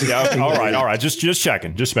 All right. Just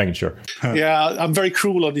checking, just making sure. Yeah, I'm very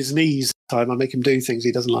cruel on his knees. I make him do things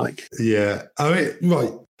he doesn't like. Yeah.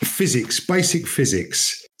 Right. Physics, basic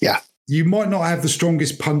physics. Yeah. You might not have the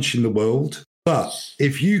strongest punch in the world, but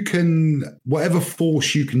if you can, whatever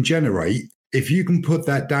force you can generate, if you can put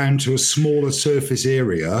that down to a smaller surface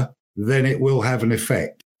area, then it will have an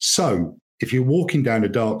effect. So if you're walking down a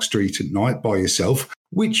dark street at night by yourself,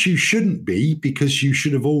 which you shouldn't be because you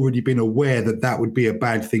should have already been aware that that would be a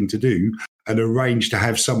bad thing to do and arrange to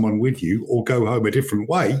have someone with you or go home a different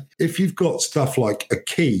way. If you've got stuff like a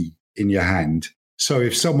key in your hand, so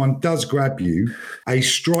if someone does grab you, a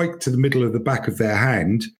strike to the middle of the back of their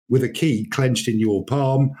hand with a key clenched in your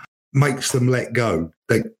palm makes them let go.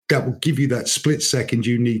 That will give you that split second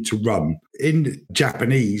you need to run. In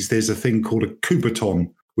Japanese, there's a thing called a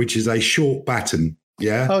kubotan, which is a short baton.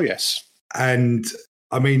 Yeah. Oh, yes. And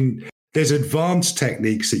I mean, there's advanced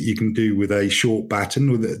techniques that you can do with a short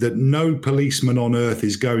baton that no policeman on earth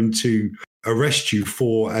is going to arrest you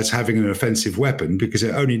for as having an offensive weapon because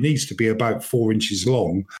it only needs to be about 4 inches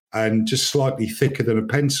long and just slightly thicker than a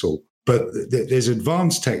pencil. But there's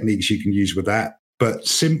advanced techniques you can use with that, but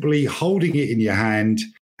simply holding it in your hand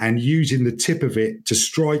and using the tip of it to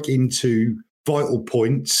strike into vital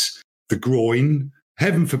points, the groin.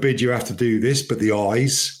 Heaven forbid you have to do this, but the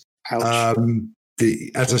eyes. Ouch.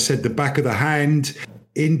 As I said, the back of the hand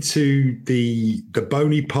into the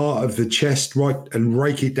bony part of the chest, right, and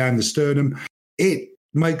rake it down the sternum. It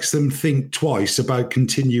makes them think twice about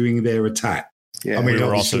continuing their attack. Yeah, I mean, we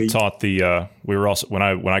were also taught when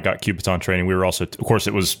I got Kubotan training, we were also, of course,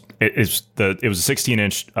 it was a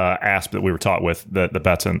 16-inch asp that we were taught with the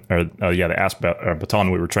baton, or the asp baton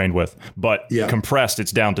we were trained with, but compressed,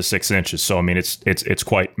 it's down to 6 inches. So I mean, it's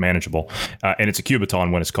quite manageable, and it's a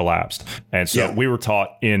Kubotan when it's collapsed. And so we were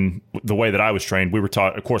taught, in the way that I was trained, we were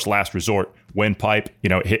taught, of course, last resort, windpipe.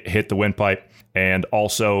 Hit the windpipe, and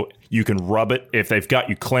also you can rub it if they've got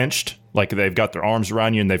you clenched. Like they've got their arms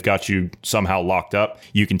around you and they've got you somehow locked up.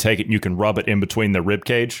 You can take it and you can rub it in between the rib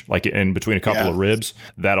cage, like in between a couple of ribs.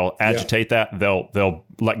 That'll agitate that. They'll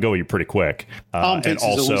let go of you pretty quick. Armpits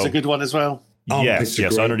is always a good one as well. Yes,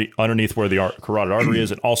 underneath where the carotid artery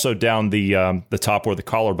is, and also down the top where the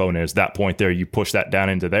collarbone is. That point there, you push that down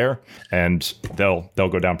into there, and they'll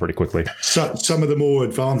go down pretty quickly. So, some of the more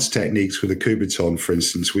advanced techniques with a Kubotan, for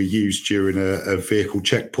instance, we use during a vehicle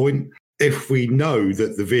checkpoint. If we know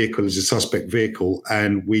that the vehicle is a suspect vehicle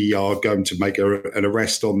and we are going to make an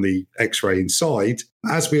arrest on the X-ray inside,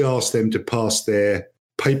 as we ask them to pass their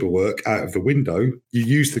paperwork out of the window. You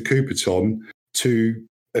use the Coupeton to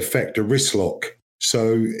effect a wrist lock.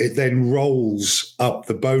 So it then rolls up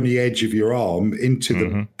the bony edge of your arm into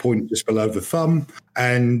the point just below the thumb.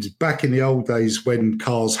 And back in the old days when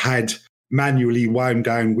cars had manually wound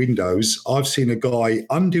down windows, I've seen a guy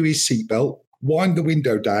undo his seatbelt, wind the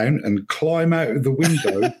window down and climb out of the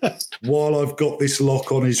window while I've got this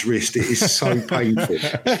lock on his wrist. It is so painful.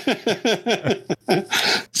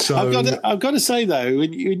 So I've got to say, though,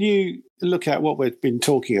 when you look at what we've been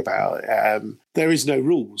talking about, there is no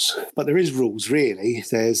rules, but there is rules, really.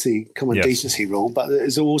 There's the common decency rule, but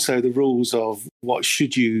there's also the rules of what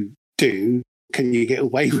should you do, can you get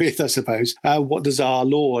away with, I suppose. What does our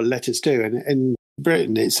law let us do? And in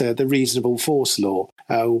Britain, it's the reasonable force law.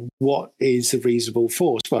 What is the reasonable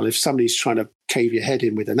force? Well, if somebody's trying to cave your head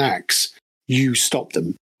in with an axe, you stop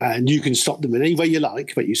them. And you can stop them in any way you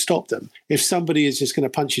like, but you stop them. If somebody is just going to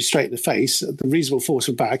punch you straight in the face, the reasonable force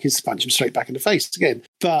of back is to punch them straight back in the face again.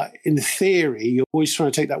 But in theory, you're always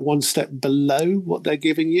trying to take that one step below what they're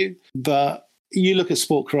giving you. But you look at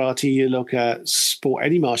sport karate, you look at sport,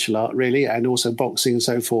 any martial art really, and also boxing and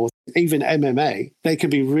so forth, even MMA, they can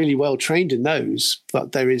be really well trained in those,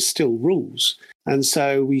 but there is still rules. And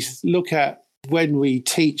so we look at when we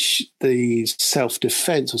teach the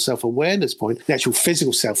self-defense or self-awareness point, the actual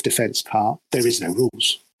physical self-defense part, there is no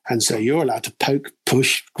rules. And so you're allowed to poke,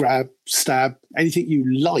 push, grab, stab, anything you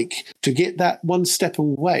like to get that one step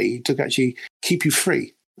away to actually keep you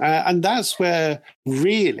free. And that's where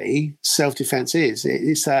really self-defense is.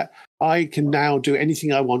 It's that I can now do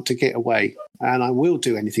anything I want to get away, and I will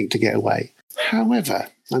do anything to get away. However,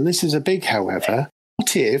 and this is a big however,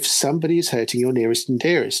 what if somebody is hurting your nearest and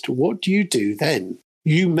dearest? What do you do then?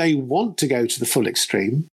 You may want to go to the full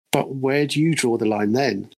extreme, but where do you draw the line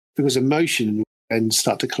then? Because emotion then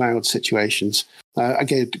start to cloud situations.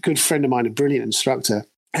 Again, a good friend of mine, a brilliant instructor,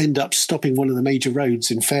 ended up stopping one of the major roads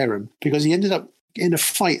in Fareham because he ended up in a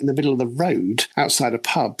fight in the middle of the road outside a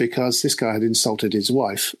pub because this guy had insulted his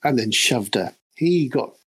wife and then shoved her. He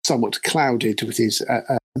got somewhat clouded with his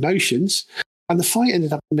emotions, and the fight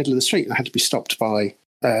ended up in the middle of the street and had to be stopped by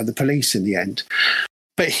the police in the end.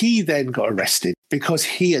 But he then got arrested because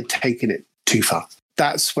he had taken it too far.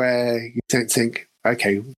 That's where you don't think,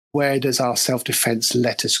 okay, where does our self-defense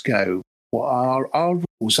let us go? What are our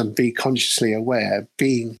rules? And be consciously aware,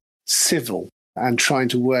 being civil and trying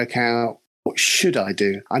to work out, what should I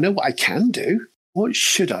do? I know what I can do. What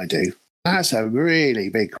should I do? That's a really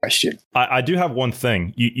big question. I do have one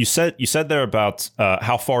thing. You said there about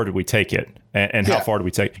how far did we take it, and how far do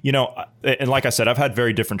we take? You know, and like I said, I've had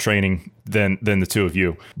very different training than the two of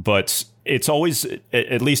you, but it's always,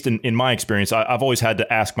 at least in my experience, I've always had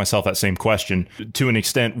to ask myself that same question to an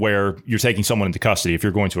extent where you're taking someone into custody if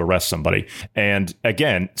you're going to arrest somebody. And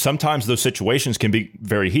again, sometimes those situations can be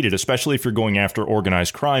very heated, especially if you're going after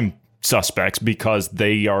organized crime suspects, because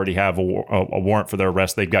they already have a warrant for their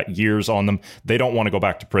arrest. They've got years on them. They don't want to go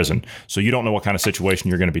back to prison. So you don't know what kind of situation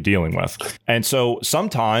you're going to be dealing with. And so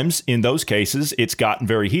sometimes in those cases, it's gotten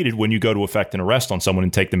very heated when you go to effect an arrest on someone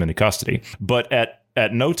and take them into custody. But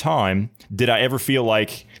at no time did I ever feel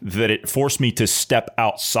like that it forced me to step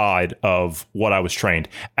outside of what I was trained.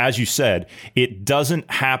 As you said, it doesn't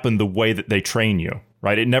happen the way that they train you,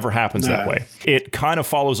 right? It never happens that way. It kind of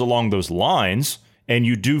follows along those lines, and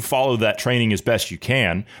you do follow that training as best you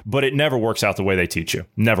can, but it never works out the way they teach you.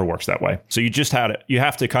 Never works that way. So you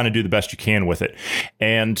have to kind of do the best you can with it.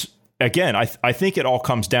 And again, I think it all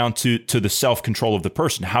comes down to the self-control of the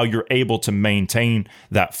person, how you're able to maintain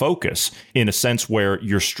that focus in a sense where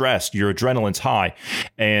you're stressed, your adrenaline's high,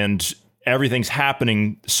 and everything's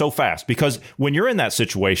happening so fast. Because when you're in that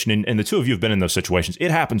situation, and the two of you have been in those situations,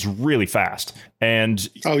 it happens really fast. And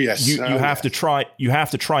you have to try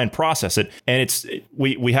and process it. And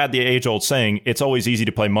we had the age-old saying, it's always easy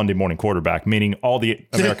to play Monday morning quarterback, meaning all the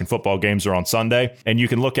American football games are on Sunday, and you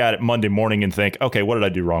can look at it Monday morning and think, okay, what did I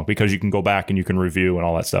do wrong? Because you can go back and you can review and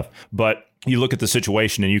all that stuff. But you look at the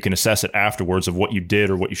situation and you can assess it afterwards of what you did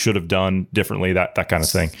or what you should have done differently, that kind of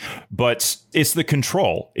thing. But it's the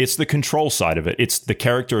control. It's the control side of it. It's the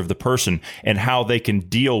character of the person and how they can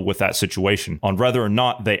deal with that situation on whether or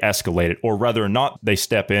not they escalate it or whether or not they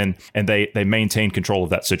step in and they maintain control of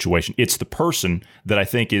that situation. It's the person that I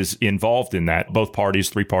think is involved in that. Both parties,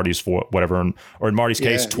 3 parties, 4, whatever. Or in Marty's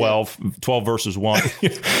case, 12 versus 1.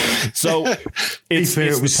 So it's the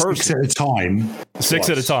person. 6 at a time. 6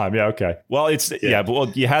 at a time. Yeah. Okay. Well,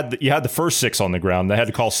 you had the first 6 on the ground. They had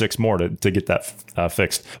to call 6 more to get that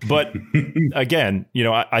fixed. But again,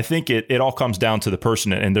 I think it all comes down to the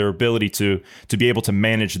person and their ability to be able to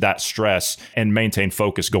manage that stress and maintain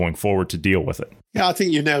focus going forward to deal with it. Yeah, I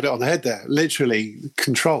think you nailed it on the head there. Literally,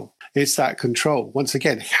 control. It's that control. Once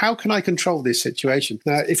again, how can I control this situation?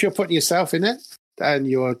 Now, if you're putting yourself in it and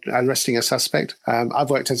you're arresting a suspect, I've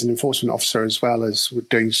worked as an enforcement officer as well as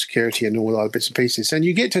doing security and all other bits and pieces. And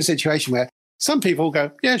you get to a situation where some people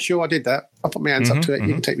go, yeah, sure, I did that. I'll put my hands up to it.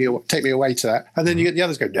 You can take me away to that. And then you get the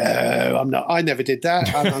others go, no, I'm not. I never did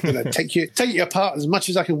that. I'm going to take you apart as much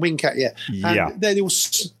as I can wink at you. Yeah. And they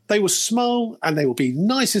will smile and they will be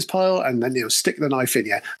nice as pile, and then they'll stick the knife in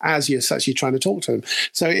you as you're actually trying to talk to them.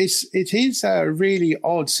 So it is a really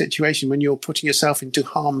odd situation when you're putting yourself into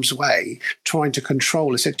harm's way, trying to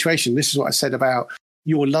control a situation. This is what I said about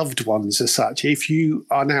your loved ones as such. If you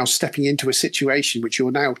are now stepping into a situation which you're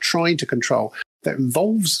now trying to control that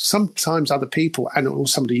involves sometimes other people and or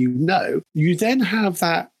somebody you then have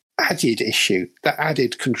that added issue, that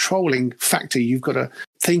added controlling factor you've got to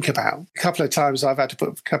think about. A couple of times I've had to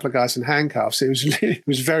put a couple of guys in handcuffs. It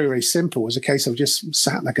was very, very simple. It was a case of just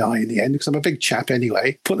sat the guy in the end, because I'm a big chap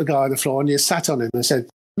anyway, put the guy on the floor and you sat on him and said,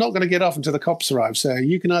 not going to get off until the cops arrive. So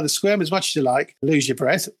you can either squirm as much as you like, lose your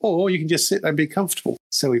breath, or you can just sit there and be comfortable.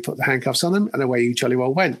 So we put the handcuffs on them and away you jolly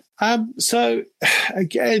well went. So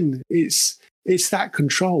again, it's that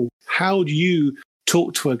control. How do you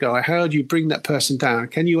talk to a guy? How do you bring that person down?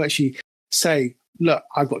 Can you actually say, look,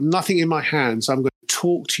 I've got nothing in my hands. I'm going to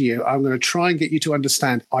talk to you. I'm going to try and get you to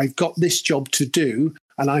understand I've got this job to do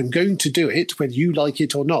and I'm going to do it whether you like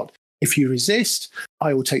it or not. If you resist,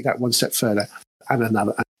 I will take that one step further. And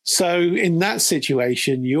another. So in that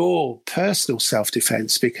situation, your personal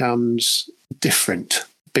self-defense becomes different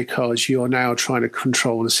because you're now trying to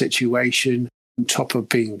control the situation on top of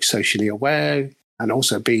being socially aware and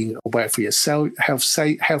also being aware for yourself,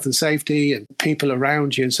 health and safety and people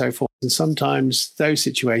around you and so forth. And sometimes those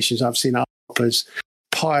situations I've seen uppers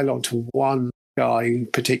pile onto one guy in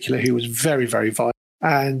particular who was very, very violent.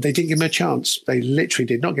 And they didn't give him a chance. They literally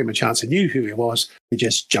did not give him a chance. They knew who he was. They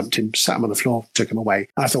just jumped him, sat him on the floor, took him away.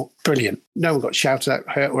 I thought, brilliant. No one got shouted at,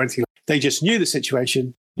 hurt or anything. They just knew the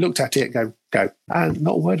situation, looked at it, go. And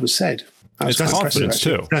not a word was said. It's confidence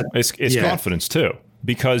too. It's confidence too.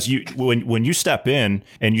 Because when you step in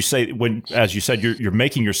and you say, as you said, you're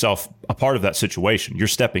making yourself a part of that situation, you're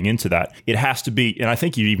stepping into that. It has to be, and I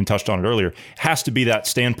think you even touched on it earlier, has to be that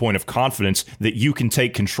standpoint of confidence that you can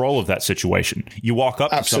take control of that situation. You walk up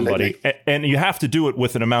to somebody and you have to do it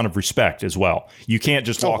with an amount of respect as well. You can't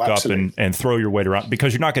just walk up and throw your weight around,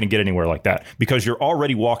 because you're not going to get anywhere like that, because you're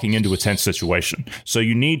already walking into a tense situation. So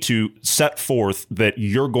you need to set forth that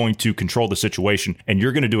you're going to control the situation and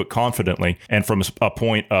you're going to do it confidently and from a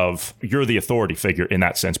point of you're the authority figure in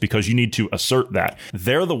that sense, because you need to assert that.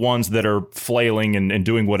 They're the ones that are flailing and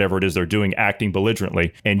doing whatever it is they're doing, acting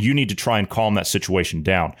belligerently, and you need to try and calm that situation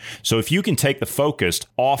down. So if you can take the focus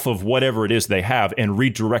off of whatever it is they have and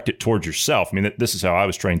redirect it towards yourself, I mean, this is how I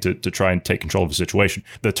was trained to try and take control of the situation.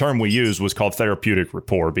 The term we used was called therapeutic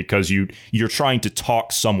rapport, because you're trying to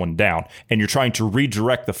talk someone down and you're trying to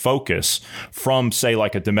redirect the focus from, say,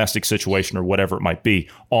 like a domestic situation or whatever it might be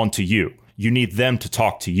onto you. You need them to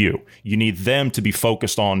talk to you. You need them to be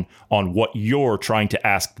focused on what you're trying to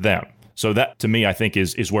ask them. So that, to me, I think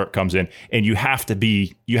is where it comes in. And you have to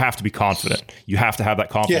be confident. You have to have that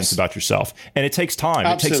confidence about yourself. And it takes time.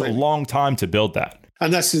 Absolutely. It takes a long time to build that.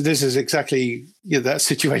 And this is exactly that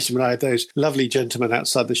situation when I had those lovely gentlemen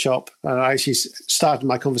outside the shop. I actually started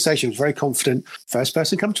my conversation, was very confident. First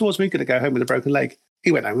person come towards me, going to go home with a broken leg.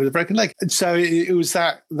 He went home with a broken leg. And so it was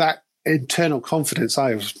that internal confidence.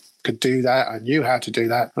 I could do that. I knew how to do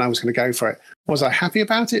that, and I was going to go for it. Was I happy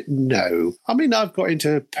about it? No. I mean, I've got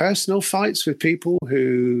into personal fights with people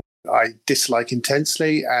who I dislike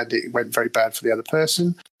intensely, and it went very bad for the other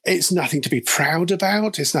person. It's nothing to be proud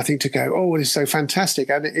about. It's nothing to go, oh, it's so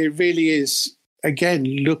fantastic. And it really is, again,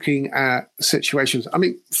 looking at situations. I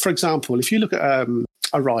mean, for example, if you look at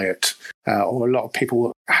a riot or a lot of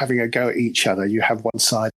people having a go at each other, you have one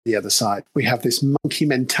side, the other side. We have this monkey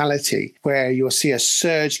mentality where you'll see a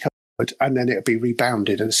surge come forward and then it'll be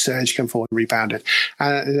rebounded, and a surge come forward and rebounded.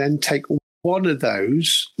 And then take one of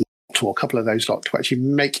those or a couple of those lot to actually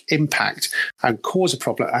make impact and cause a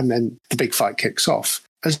problem, and then the big fight kicks off.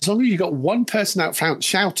 As long as you've got one person out front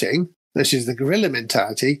shouting, this is the guerrilla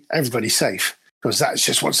mentality, everybody's safe. Because that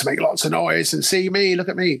just wants to make lots of noise and see me, look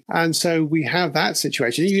at me. And so we have that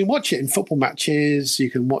situation. You can watch it in football matches. You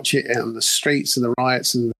can watch it on the streets and the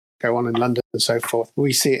riots and go on in London and so forth.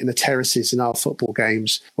 We see it in the terraces in our football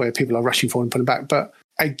games where people are rushing forward and putting back. But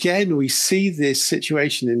again, we see this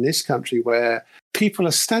situation in this country where people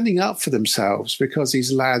are standing up for themselves because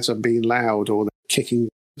these lads are being loud or they're kicking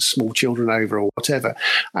small children over or whatever.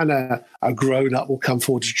 And a grown-up will come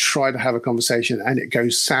forward to try to have a conversation and it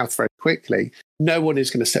goes south very quickly. No one is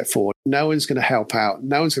going to step forward. No one's going to help out.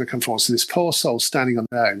 No one's going to come forward. So this poor soul standing on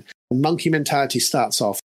their own. The monkey mentality starts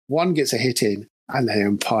off. One gets a hit in and they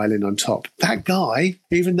pile in on top. That guy,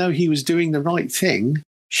 even though he was doing the right thing,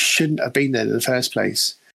 shouldn't have been there in the first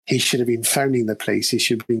place. He should have been phoning the police. He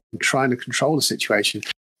should have been trying to control the situation.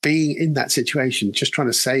 Being in that situation, just trying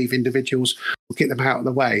to save individuals or get them out of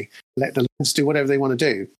the way, let the lads do whatever they want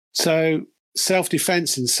to do. So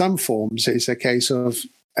self-defense in some forms is a case of,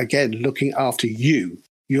 again, looking after you.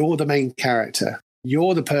 You're the main character.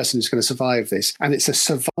 You're the person who's going to survive this. And it's a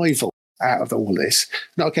survival out of all this.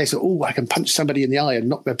 Not a case of, oh, I can punch somebody in the eye and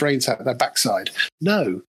knock their brains out of their backside.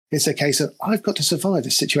 No, it's a case of, I've got to survive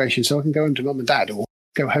this situation so I can go home to mum and dad or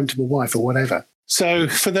go home to my wife or whatever. So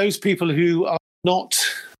for those people who are not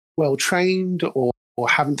well trained or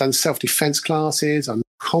haven't done self-defense classes, are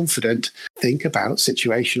confident, think about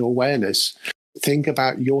situational awareness. Think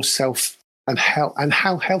about yourself and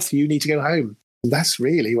how healthy you need to go home. And that's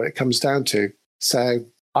really what it comes down to. So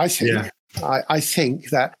I think I think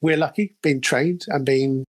that we're lucky being trained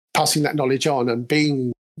and passing that knowledge on and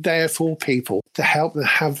being there for people to help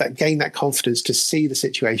them gain that confidence to see the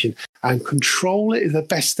situation and control it the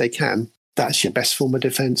best they can. That's your best form of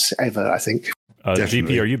defense ever, I think.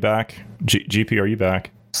 GP, are you back? GP, are you back?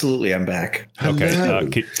 Absolutely, I'm back.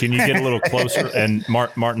 Okay. Can you get a little closer? And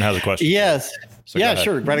Martin has a question. Yes. So yeah,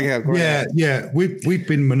 sure. Right ahead. Yeah. We've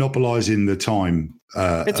been monopolizing the time.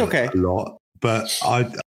 It's okay. A lot, but a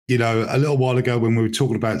little while ago when we were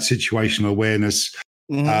talking about situational awareness,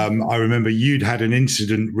 I remember you'd had an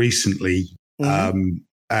incident recently, and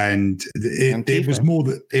it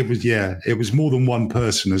was more than one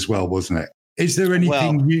person as well, wasn't it? Is there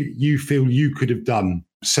anything you feel you could have done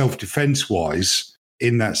self-defense wise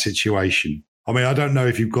in that situation? I mean, I don't know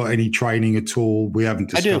if you've got any training at all. We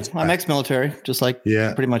haven't discussed I do. that. I'm ex-military, just like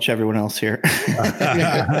pretty much everyone else here.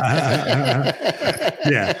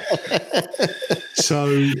 Yeah.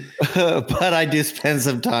 So, but I do spend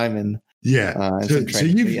some time in. Yeah. So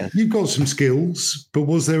you've got some skills, but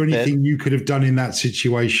was there anything you could have done in that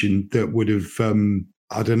situation that would have,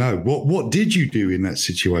 I don't know, what did you do in that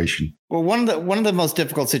situation? Well, one of the most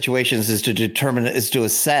difficult situations is to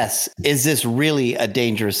assess, is this really a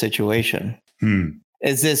dangerous situation?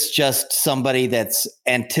 Is this just somebody that's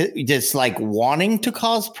just like wanting to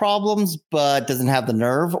cause problems, but doesn't have the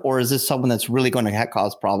nerve? Or is this someone that's really going to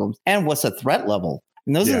cause problems? And what's the threat level?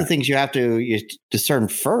 And those are the things you have to discern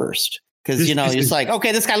first. Because, it's like,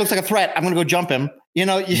 okay, this guy looks like a threat. I'm going to go jump him. You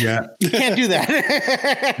can't do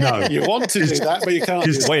that. No, you want to do that, but you can't.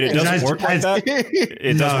 Wait, it doesn't work like that?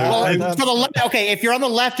 It doesn't work like that? Okay, if you're on the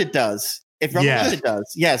left, it does. If you're on the left, it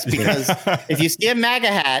does. Yes, because if you see a MAGA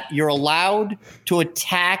hat, you're allowed to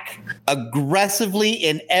attack aggressively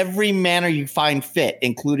in every manner you find fit,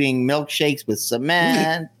 including milkshakes with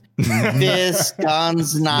cement, fists,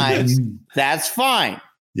 guns, knives. That's fine.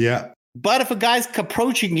 Yeah. But if a guy's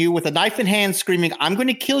approaching you with a knife in hand screaming, I'm going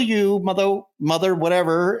to kill you, mother,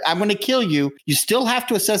 whatever, I'm going to kill you, you still have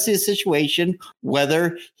to assess the situation,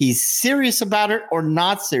 whether he's serious about it or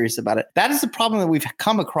not serious about it. That is the problem that we've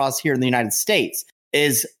come across here in the United States,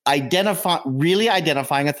 is really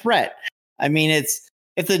identifying a threat. I mean,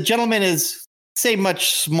 if the gentleman is, say,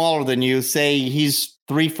 much smaller than you, say he's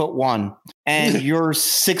 3'1" and you're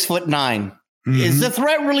 6'9", is the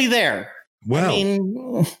threat really there?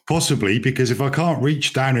 Well, possibly, because if I can't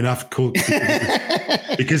reach down enough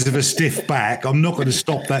because of a stiff back, I'm not going to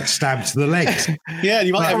stop that stab to the legs. Yeah,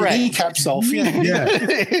 you might have kneecaps off.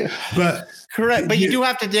 Yeah. But correct. But you do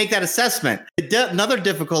have to take that assessment. Another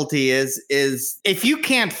difficulty is if you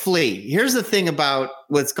can't flee. Here's the thing about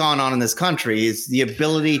what's gone on in this country is the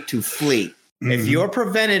ability to flee. If you're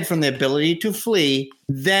prevented from the ability to flee,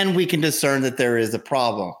 then we can discern that there is a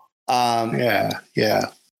problem. Yeah.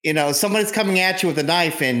 Somebody's coming at you with a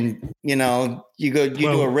knife and, you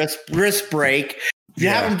do a wrist break. You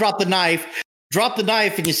have him drop the knife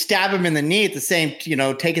and you stab him in the knee at the same,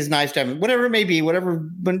 take his knife, stab him, whatever it may be, whatever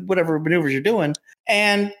maneuvers you're doing.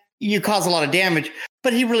 And you cause a lot of damage,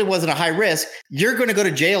 but he really wasn't a high risk. You're going to go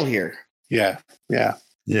to jail here. Yeah.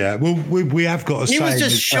 Well, we have got He was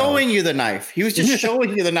just showing you the knife.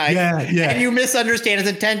 And you misunderstand his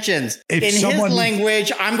intentions. In his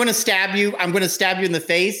language, I'm going to stab you in the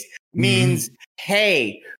face means,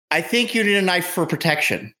 hey, I think you need a knife for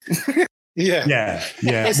protection. Yeah.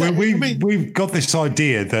 We've got this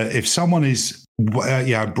idea that if someone is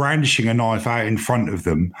brandishing a knife out in front of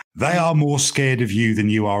them, they are more scared of you than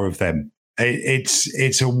you are of them.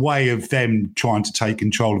 It's a way of them trying to take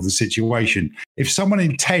control of the situation. If someone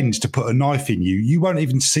intends to put a knife in you, you won't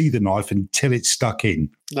even see the knife until it's stuck in.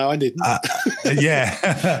 No, I didn't.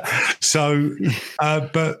 Yeah. So,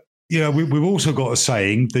 but we've also got a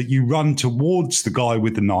saying that you run towards the guy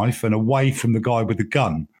with the knife and away from the guy with the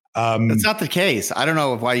gun. That's not the case. I don't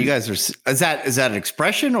know why you guys are. Is that an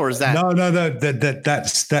expression or is that? No.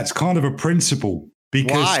 That's kind of a principle.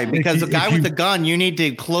 Because why? Because the guy with the gun, you need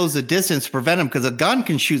to close the distance to prevent him because a gun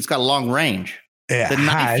can shoot. It's got a long range. The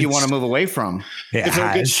knife you want to move away from. If they're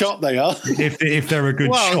a good shot, they are. If they're a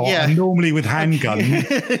good shot, and normally with handgun,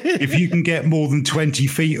 if you can get more than 20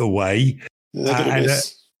 feet away,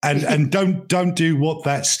 and don't do what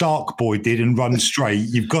that Stark boy did and run straight.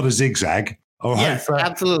 You've got to zigzag. All right? Yes,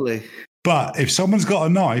 absolutely. But if someone's got a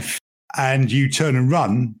knife and you turn and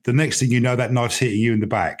run, the next thing you know, that knife's hitting you in the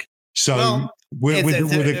back. So. With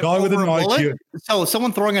a guy with a knife. So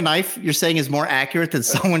someone throwing a knife, you're saying is more accurate than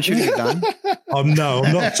someone shooting a gun? No,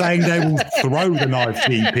 I'm not saying they will throw the knife,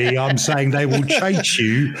 DP. I'm saying they will chase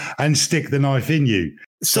you and stick the knife in you.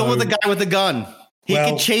 So with the guy with the gun, he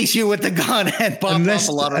can chase you with the gun and pop off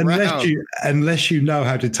a lot of rounds. Unless you know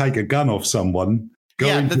how to take a gun off someone.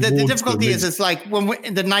 The difficulty is it's like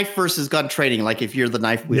when the knife versus gun training, like if you're the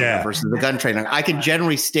knife wielder versus the gun trainer, I can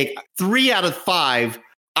generally stick 3 out of 5.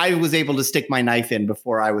 I was able to stick my knife in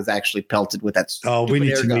before I was actually pelted with that. Oh, we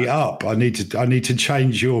need to meet up. I need to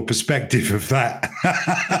change your perspective of that.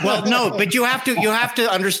 Well, no, but you have to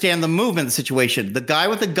understand the movement of the situation. The guy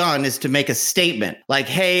with the gun is to make a statement like,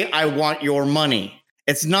 "Hey, I want your money."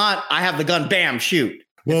 It's not, I have the gun, bam, shoot.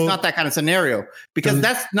 It's not that kind of scenario because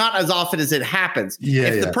that's not as often as it happens.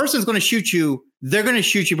 If the person's going to shoot you, they're going to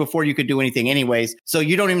shoot you before you could do anything anyways. So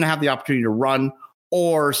you don't even have the opportunity to run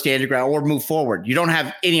or stand your ground or move forward. You don't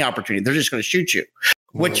have any opportunity. They're just going to shoot you.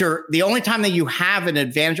 The only time that you have an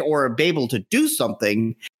advantage or are able to do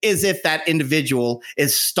something is if that individual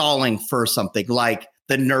is stalling for something like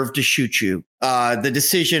the nerve to shoot you, the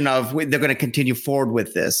decision of they're going to continue forward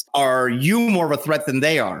with this. Are you more of a threat than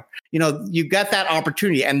they are? You got that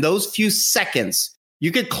opportunity. And those few seconds,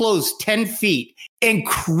 you could close 10 feet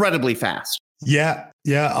incredibly fast. Yeah.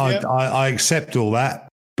 I accept all that.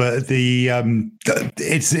 But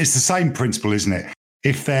it's the same principle, isn't it?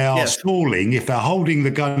 If they are stalling, if they're holding the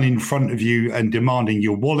gun in front of you and demanding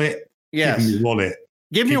your wallet, give them your wallet.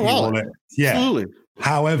 Give me your wallet. Yeah. Absolutely.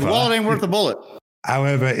 However, the wallet ain't worth a bullet.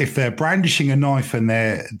 However, if they're brandishing a knife and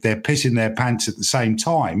they're pissing their pants at the same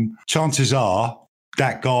time, chances are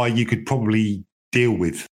that guy you could probably deal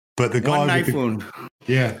with. But the guy one knife wound.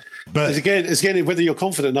 Yeah. But it's again whether you're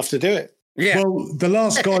confident enough to do it. Yeah. Well, the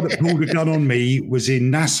last guy that pulled a gun on me was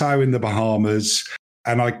in Nassau in the Bahamas,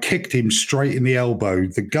 and I kicked him straight in the elbow.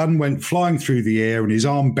 The gun went flying through the air and his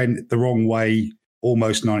arm bent the wrong way,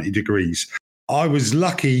 almost 90 degrees. I was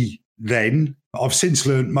lucky then. I've since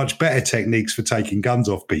learned much better techniques for taking guns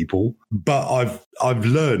off people, but I've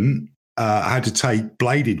learned how to take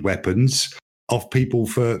bladed weapons off people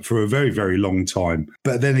for a very, very long time.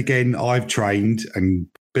 But then again, I've trained and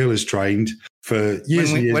Bill has trained for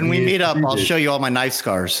years. When we meet up, I'll show you all my knife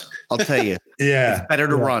scars. I'll tell you. It's better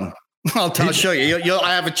to run. I'll show you.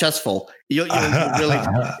 I have a chest full. You'll really.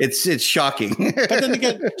 It's shocking. But then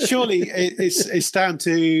again, surely it's down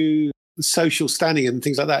to social standing and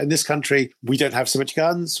things like that. In this country, we don't have so much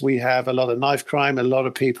guns. We have a lot of knife crime. A lot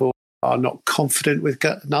of people are not confident with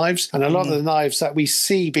knives, and a lot of the knives that we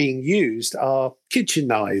see being used are kitchen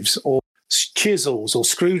knives or chisels or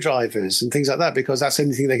screwdrivers and things like that, because that's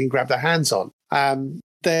anything they can grab their hands on.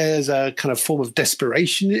 There's a kind of form of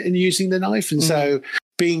desperation in using the knife. And so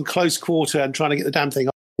being close quarter and trying to get the damn thing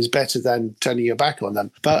off is better than turning your back on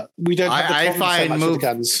them. But we don't have the problem so much with the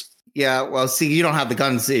guns. Yeah, well, see, you don't have the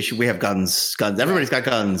guns issue. We have guns. Everybody's got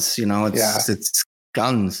guns. It's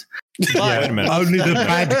guns. Wait a minute. Only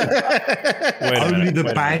the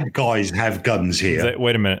bad guys have guns here.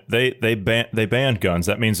 Wait a minute. They banned guns.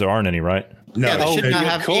 That means there aren't any, right? No, they should not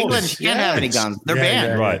have. England can't have any guns. They're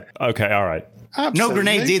banned. Right. Okay. All right. Absolutely. No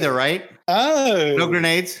grenades either, right? Oh, no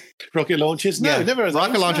grenades. Rocket launchers? No, never.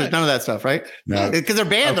 Rocket launchers. None of that stuff, right? No, because they're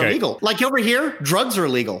banned. They're illegal. Like over here, drugs are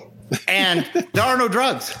illegal, and there are no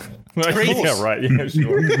drugs. Yeah, right. Yeah,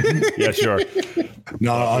 sure. Yeah, sure.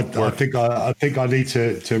 No, I think I need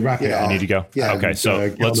to wrap it up. I need to go. Yeah. Okay, so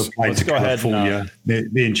let's go ahead.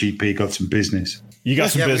 Me and GP got some business. You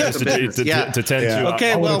got some business to tend to.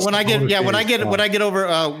 Okay, well, when I get over,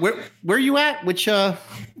 where are you at? Which I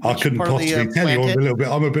couldn't possibly tell you.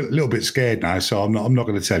 I'm a little bit scared now, so I'm not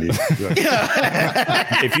going to tell you.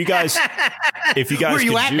 If you guys where are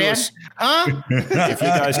you at, man?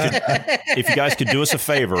 If you guys could do us a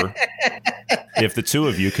favor if the two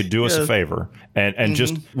of you could do us a favor and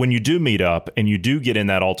just when you do meet up and you do get in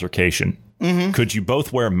that altercation, could you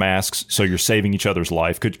both wear masks so you're saving each other's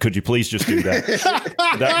life? Could you please just do that?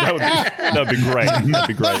 That'd be great. That'd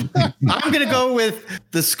be great. I'm gonna go with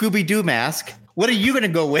the Scooby-Doo mask. What are you gonna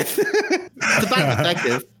go with? It's about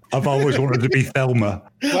effective. I've always wanted to be Thelma.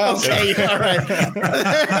 Well, Okay, all right.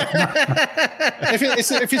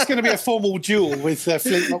 if it's going to be a formal duel with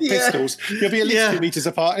flintlock pistols, you'll be at least 2 meters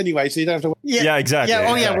apart anyway, so you don't have to. Yeah, exactly. Yeah.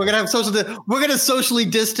 Oh, exactly. yeah. We're gonna have We're gonna socially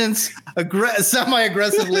distance,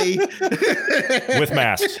 semi-aggressively, with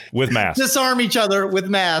masks. disarm each other with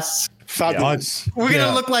masks. Fabulous. We're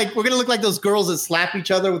gonna look like those girls that slap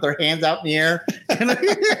each other with their hands out in the air.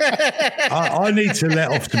 I need to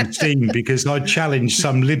let off some steam because I challenged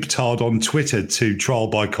some libtard on Twitter to trial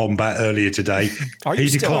by combat earlier today. Are you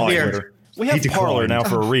still on declined. Twitter? We have Parler now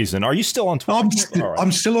for a reason. Are you still on Twitter?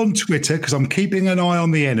 I'm still on Twitter because I'm keeping an eye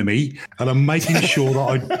on the enemy and I'm making sure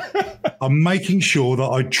that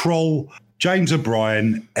I troll James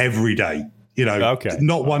O'Brien every day. You know,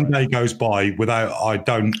 not one day goes by without I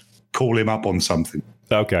don't call him up on something.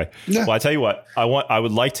 Okay. Yeah. Well, I tell you what, I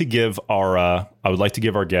would like to give our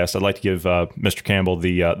guest, I'd like to give Mr. Campbell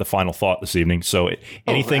the final thought this evening. So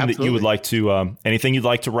anything that you would like to, anything you'd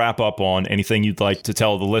like to wrap up on, anything you'd like to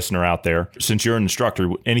tell the listener out there, since you're an instructor,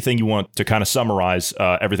 anything you want to kind of summarize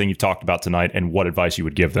everything you've talked about tonight and what advice you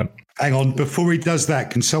would give them. Hang on, before he does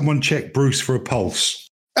that, can someone check Bruce for a pulse?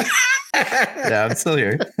 Yeah, I'm still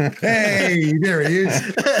here. Hey, there he is.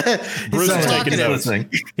 Bruce is taking notes.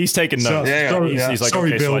 He's taking notes. He's like, sorry,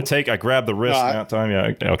 okay, Bill. so I grab the wrist that time.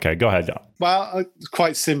 Yeah. Okay, go ahead, Don. Well,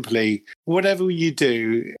 quite simply, whatever you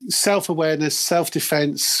do, self-awareness,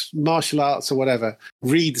 self-defense, martial arts or whatever,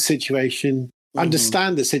 read the situation,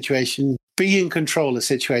 understand the situation, be in control of the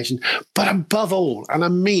situation. But above all, and I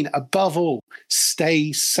mean above all,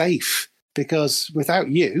 stay safe. Because without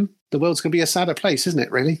you, the world's going to be a sadder place, isn't it,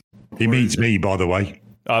 really? He means me, by the way.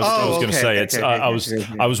 I was going to say I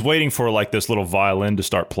was waiting for like this little violin to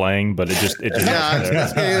start playing, but it just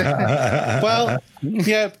Well,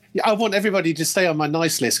 yeah, I want everybody to stay on my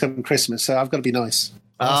nice list come Christmas, so I've got to be nice.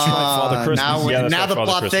 Father Christmas. Now the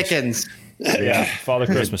plot Christmas thickens. Yeah, Father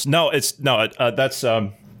Christmas. I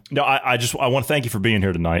want to thank you for being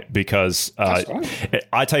here tonight because I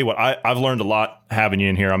tell you what, I've learned a lot having you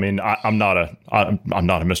in here. I mean, I'm not a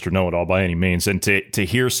Mr. Know-It-All by any means, and to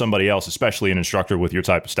hear somebody else, especially an instructor with your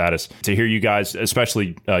type of status, to hear you guys,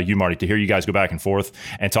 especially you, Marty, to hear you guys go back and forth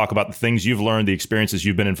and talk about the things you've learned, the experiences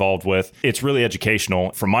you've been involved with, it's really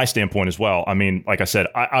educational from my standpoint as well. I mean, like I said,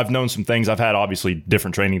 I've known some things. I've had obviously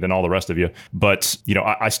different training than all the rest of you, but you know,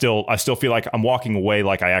 I still feel like I'm walking away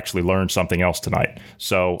like I actually learned something else tonight.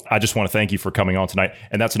 So I just want to thank you for coming on tonight.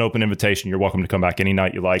 And that's an open invitation. You're welcome to come back any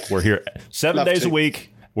night you like. We're here 7 days a week.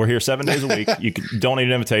 We're here 7 days a week. You don't need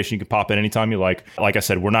an invitation. You can pop in anytime you like. Like I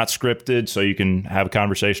said, we're not scripted, so you can have a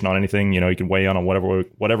conversation on anything. You know, you can weigh in on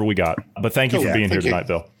whatever we got. But thank you for being here tonight,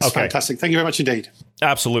 Bill. That's fantastic. Thank you very much indeed.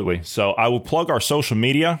 Absolutely. So I will plug our social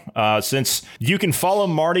media. Since you can follow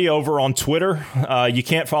Marty over on Twitter, you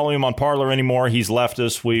can't follow him on Parler anymore. He's left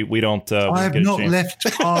us. We don't. I have not left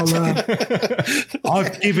Parler.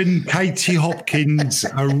 I've given Katie Hopkins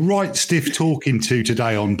a right stiff talking to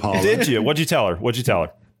today on Parler. Did you? What'd you tell her?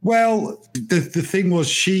 Well, the thing was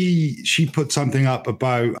she put something up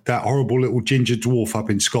about that horrible little ginger dwarf up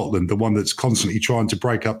in Scotland, the one that's constantly trying to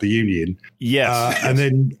break up the union. Yes.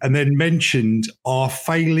 And then mentioned our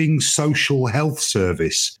failing social health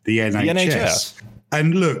service, the NHS.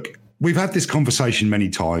 And look, we've had this conversation many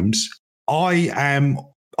times. I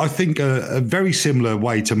think, a very similar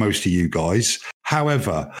way to most of you guys.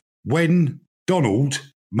 However, when Donald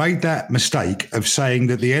made that mistake of saying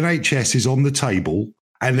that the NHS is on the table,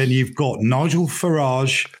 and then you've got Nigel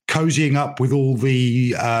Farage cozying up with all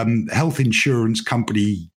the health insurance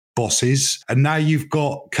company bosses. And now you've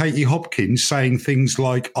got Katie Hopkins saying things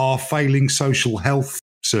like our failing social health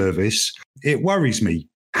service. It worries me.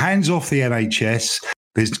 Hands off the NHS.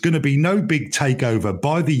 There's going to be no big takeover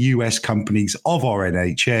by the US companies of our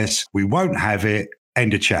NHS. We won't have it.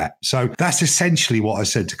 End of chat. So that's essentially what I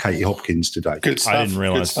said to Katie Hopkins today. Good stuff. I didn't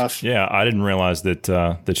realize. Yeah, I didn't realize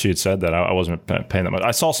that she had said that. I wasn't paying that much.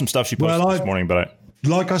 I saw some stuff she posted this morning, but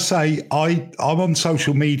like I say, I'm on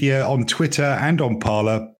social media, on Twitter and on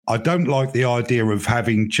Parler. I don't like the idea of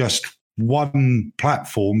having just one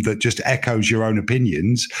platform that just echoes your own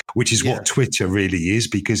opinions, which is what Twitter really is,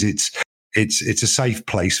 because it's a safe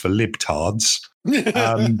place for libtards.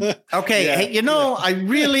 Okay, hey, I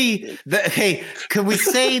really. Hey, can we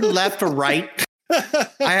say left or right?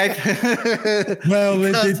 Well,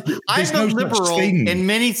 I'm a liberal in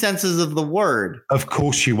many senses of the word. Of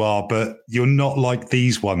course you are, but you're not like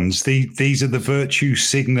these ones. These are the virtue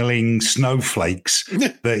signaling snowflakes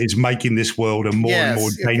that is making this world a more and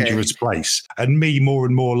more dangerous place, and me more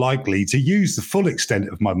and more likely to use the full extent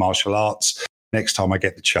of my martial arts next time I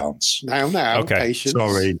get the chance. Now, okay. Patience.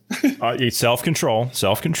 Sorry. Self-control.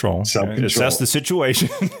 Assess the situation,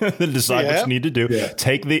 then decide what you need to do. Yeah.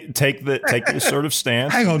 Take the assertive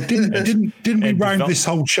stance. Hang on, didn't we round this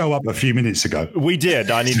whole show up a few minutes ago? We did.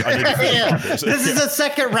 I need to This is a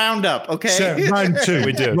second roundup, okay? So, round 2.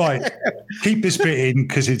 We did. Right. Keep this bit in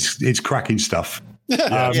because it's cracking stuff.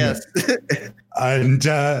 Yes. And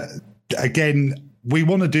again, we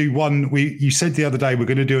want to do one. You said the other day we're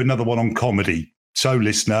going to do another one on comedy. So,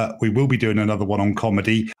 listener, we will be doing another one on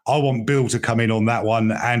comedy. I want Bill to come in on that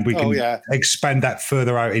one, and we can expand that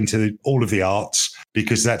further out into all of the arts,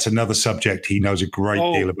 because that's another subject he knows a great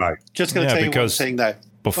deal about. Just going to tell you one thing, though.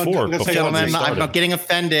 Gentlemen, I'm not getting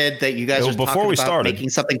offended that you guys are talking about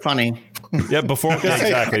making something funny. Yeah,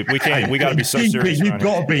 exactly. We can't. We got to be so serious. You've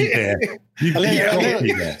got to be there. You've got to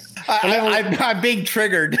be there. I'm being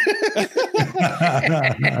triggered.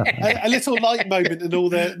 A little light moment in all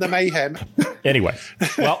the mayhem. Anyway,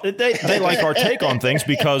 well, they like our take on things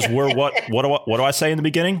because we're what do I say in the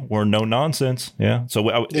beginning? We're no nonsense. Yeah. So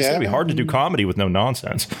it's going to be hard to do comedy with no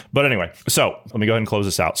nonsense. But anyway, so let me go ahead and close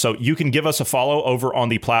this out. So you can give us a follow over on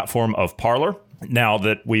the platform of Parler. Now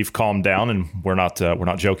that we've calmed down and we're not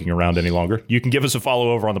joking around any longer, you can give us a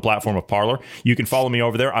follow over on the platform of Parler. You can follow me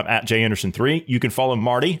over there. I'm at JAnderson3. You can follow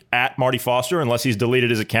Marty at Marty Foster, unless he's deleted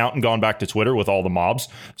his account and gone back to Twitter with all the mobs.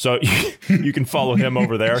 So you can follow him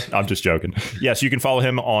over there. I'm just joking. Yes, you can follow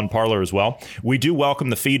him on Parler as well. We do welcome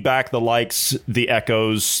the feedback, the likes, the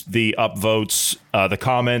echoes, the upvotes, the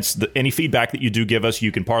comments, any feedback that you do give us.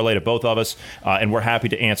 You can parlay to both of us, and we're happy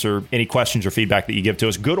to answer any questions or feedback that you give to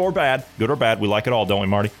us, good or bad. We like it all, don't we,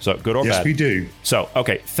 Marty? So good or bad? Yes, we do. So,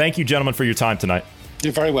 okay. Thank you, gentlemen, for your time tonight.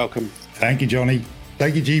 You're very welcome. Thank you, Johnny.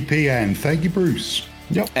 Thank you, GP, and thank you, Bruce.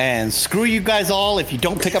 Yep. And screw you guys all if you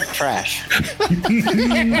don't pick up trash.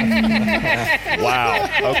 Wow.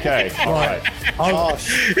 Okay. All right.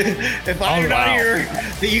 If I hear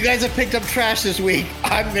that you guys have picked up trash this week,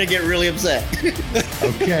 I'm going to get really upset.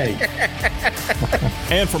 Okay.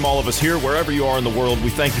 And from all of us here, wherever you are in the world, we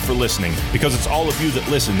thank you for listening, because it's all of you that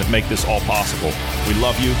listen that make this all possible. We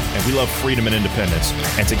love you, and we love freedom and independence.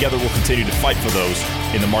 And together we'll continue to fight for those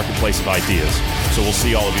in the marketplace of ideas. So we'll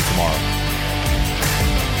see all of you tomorrow.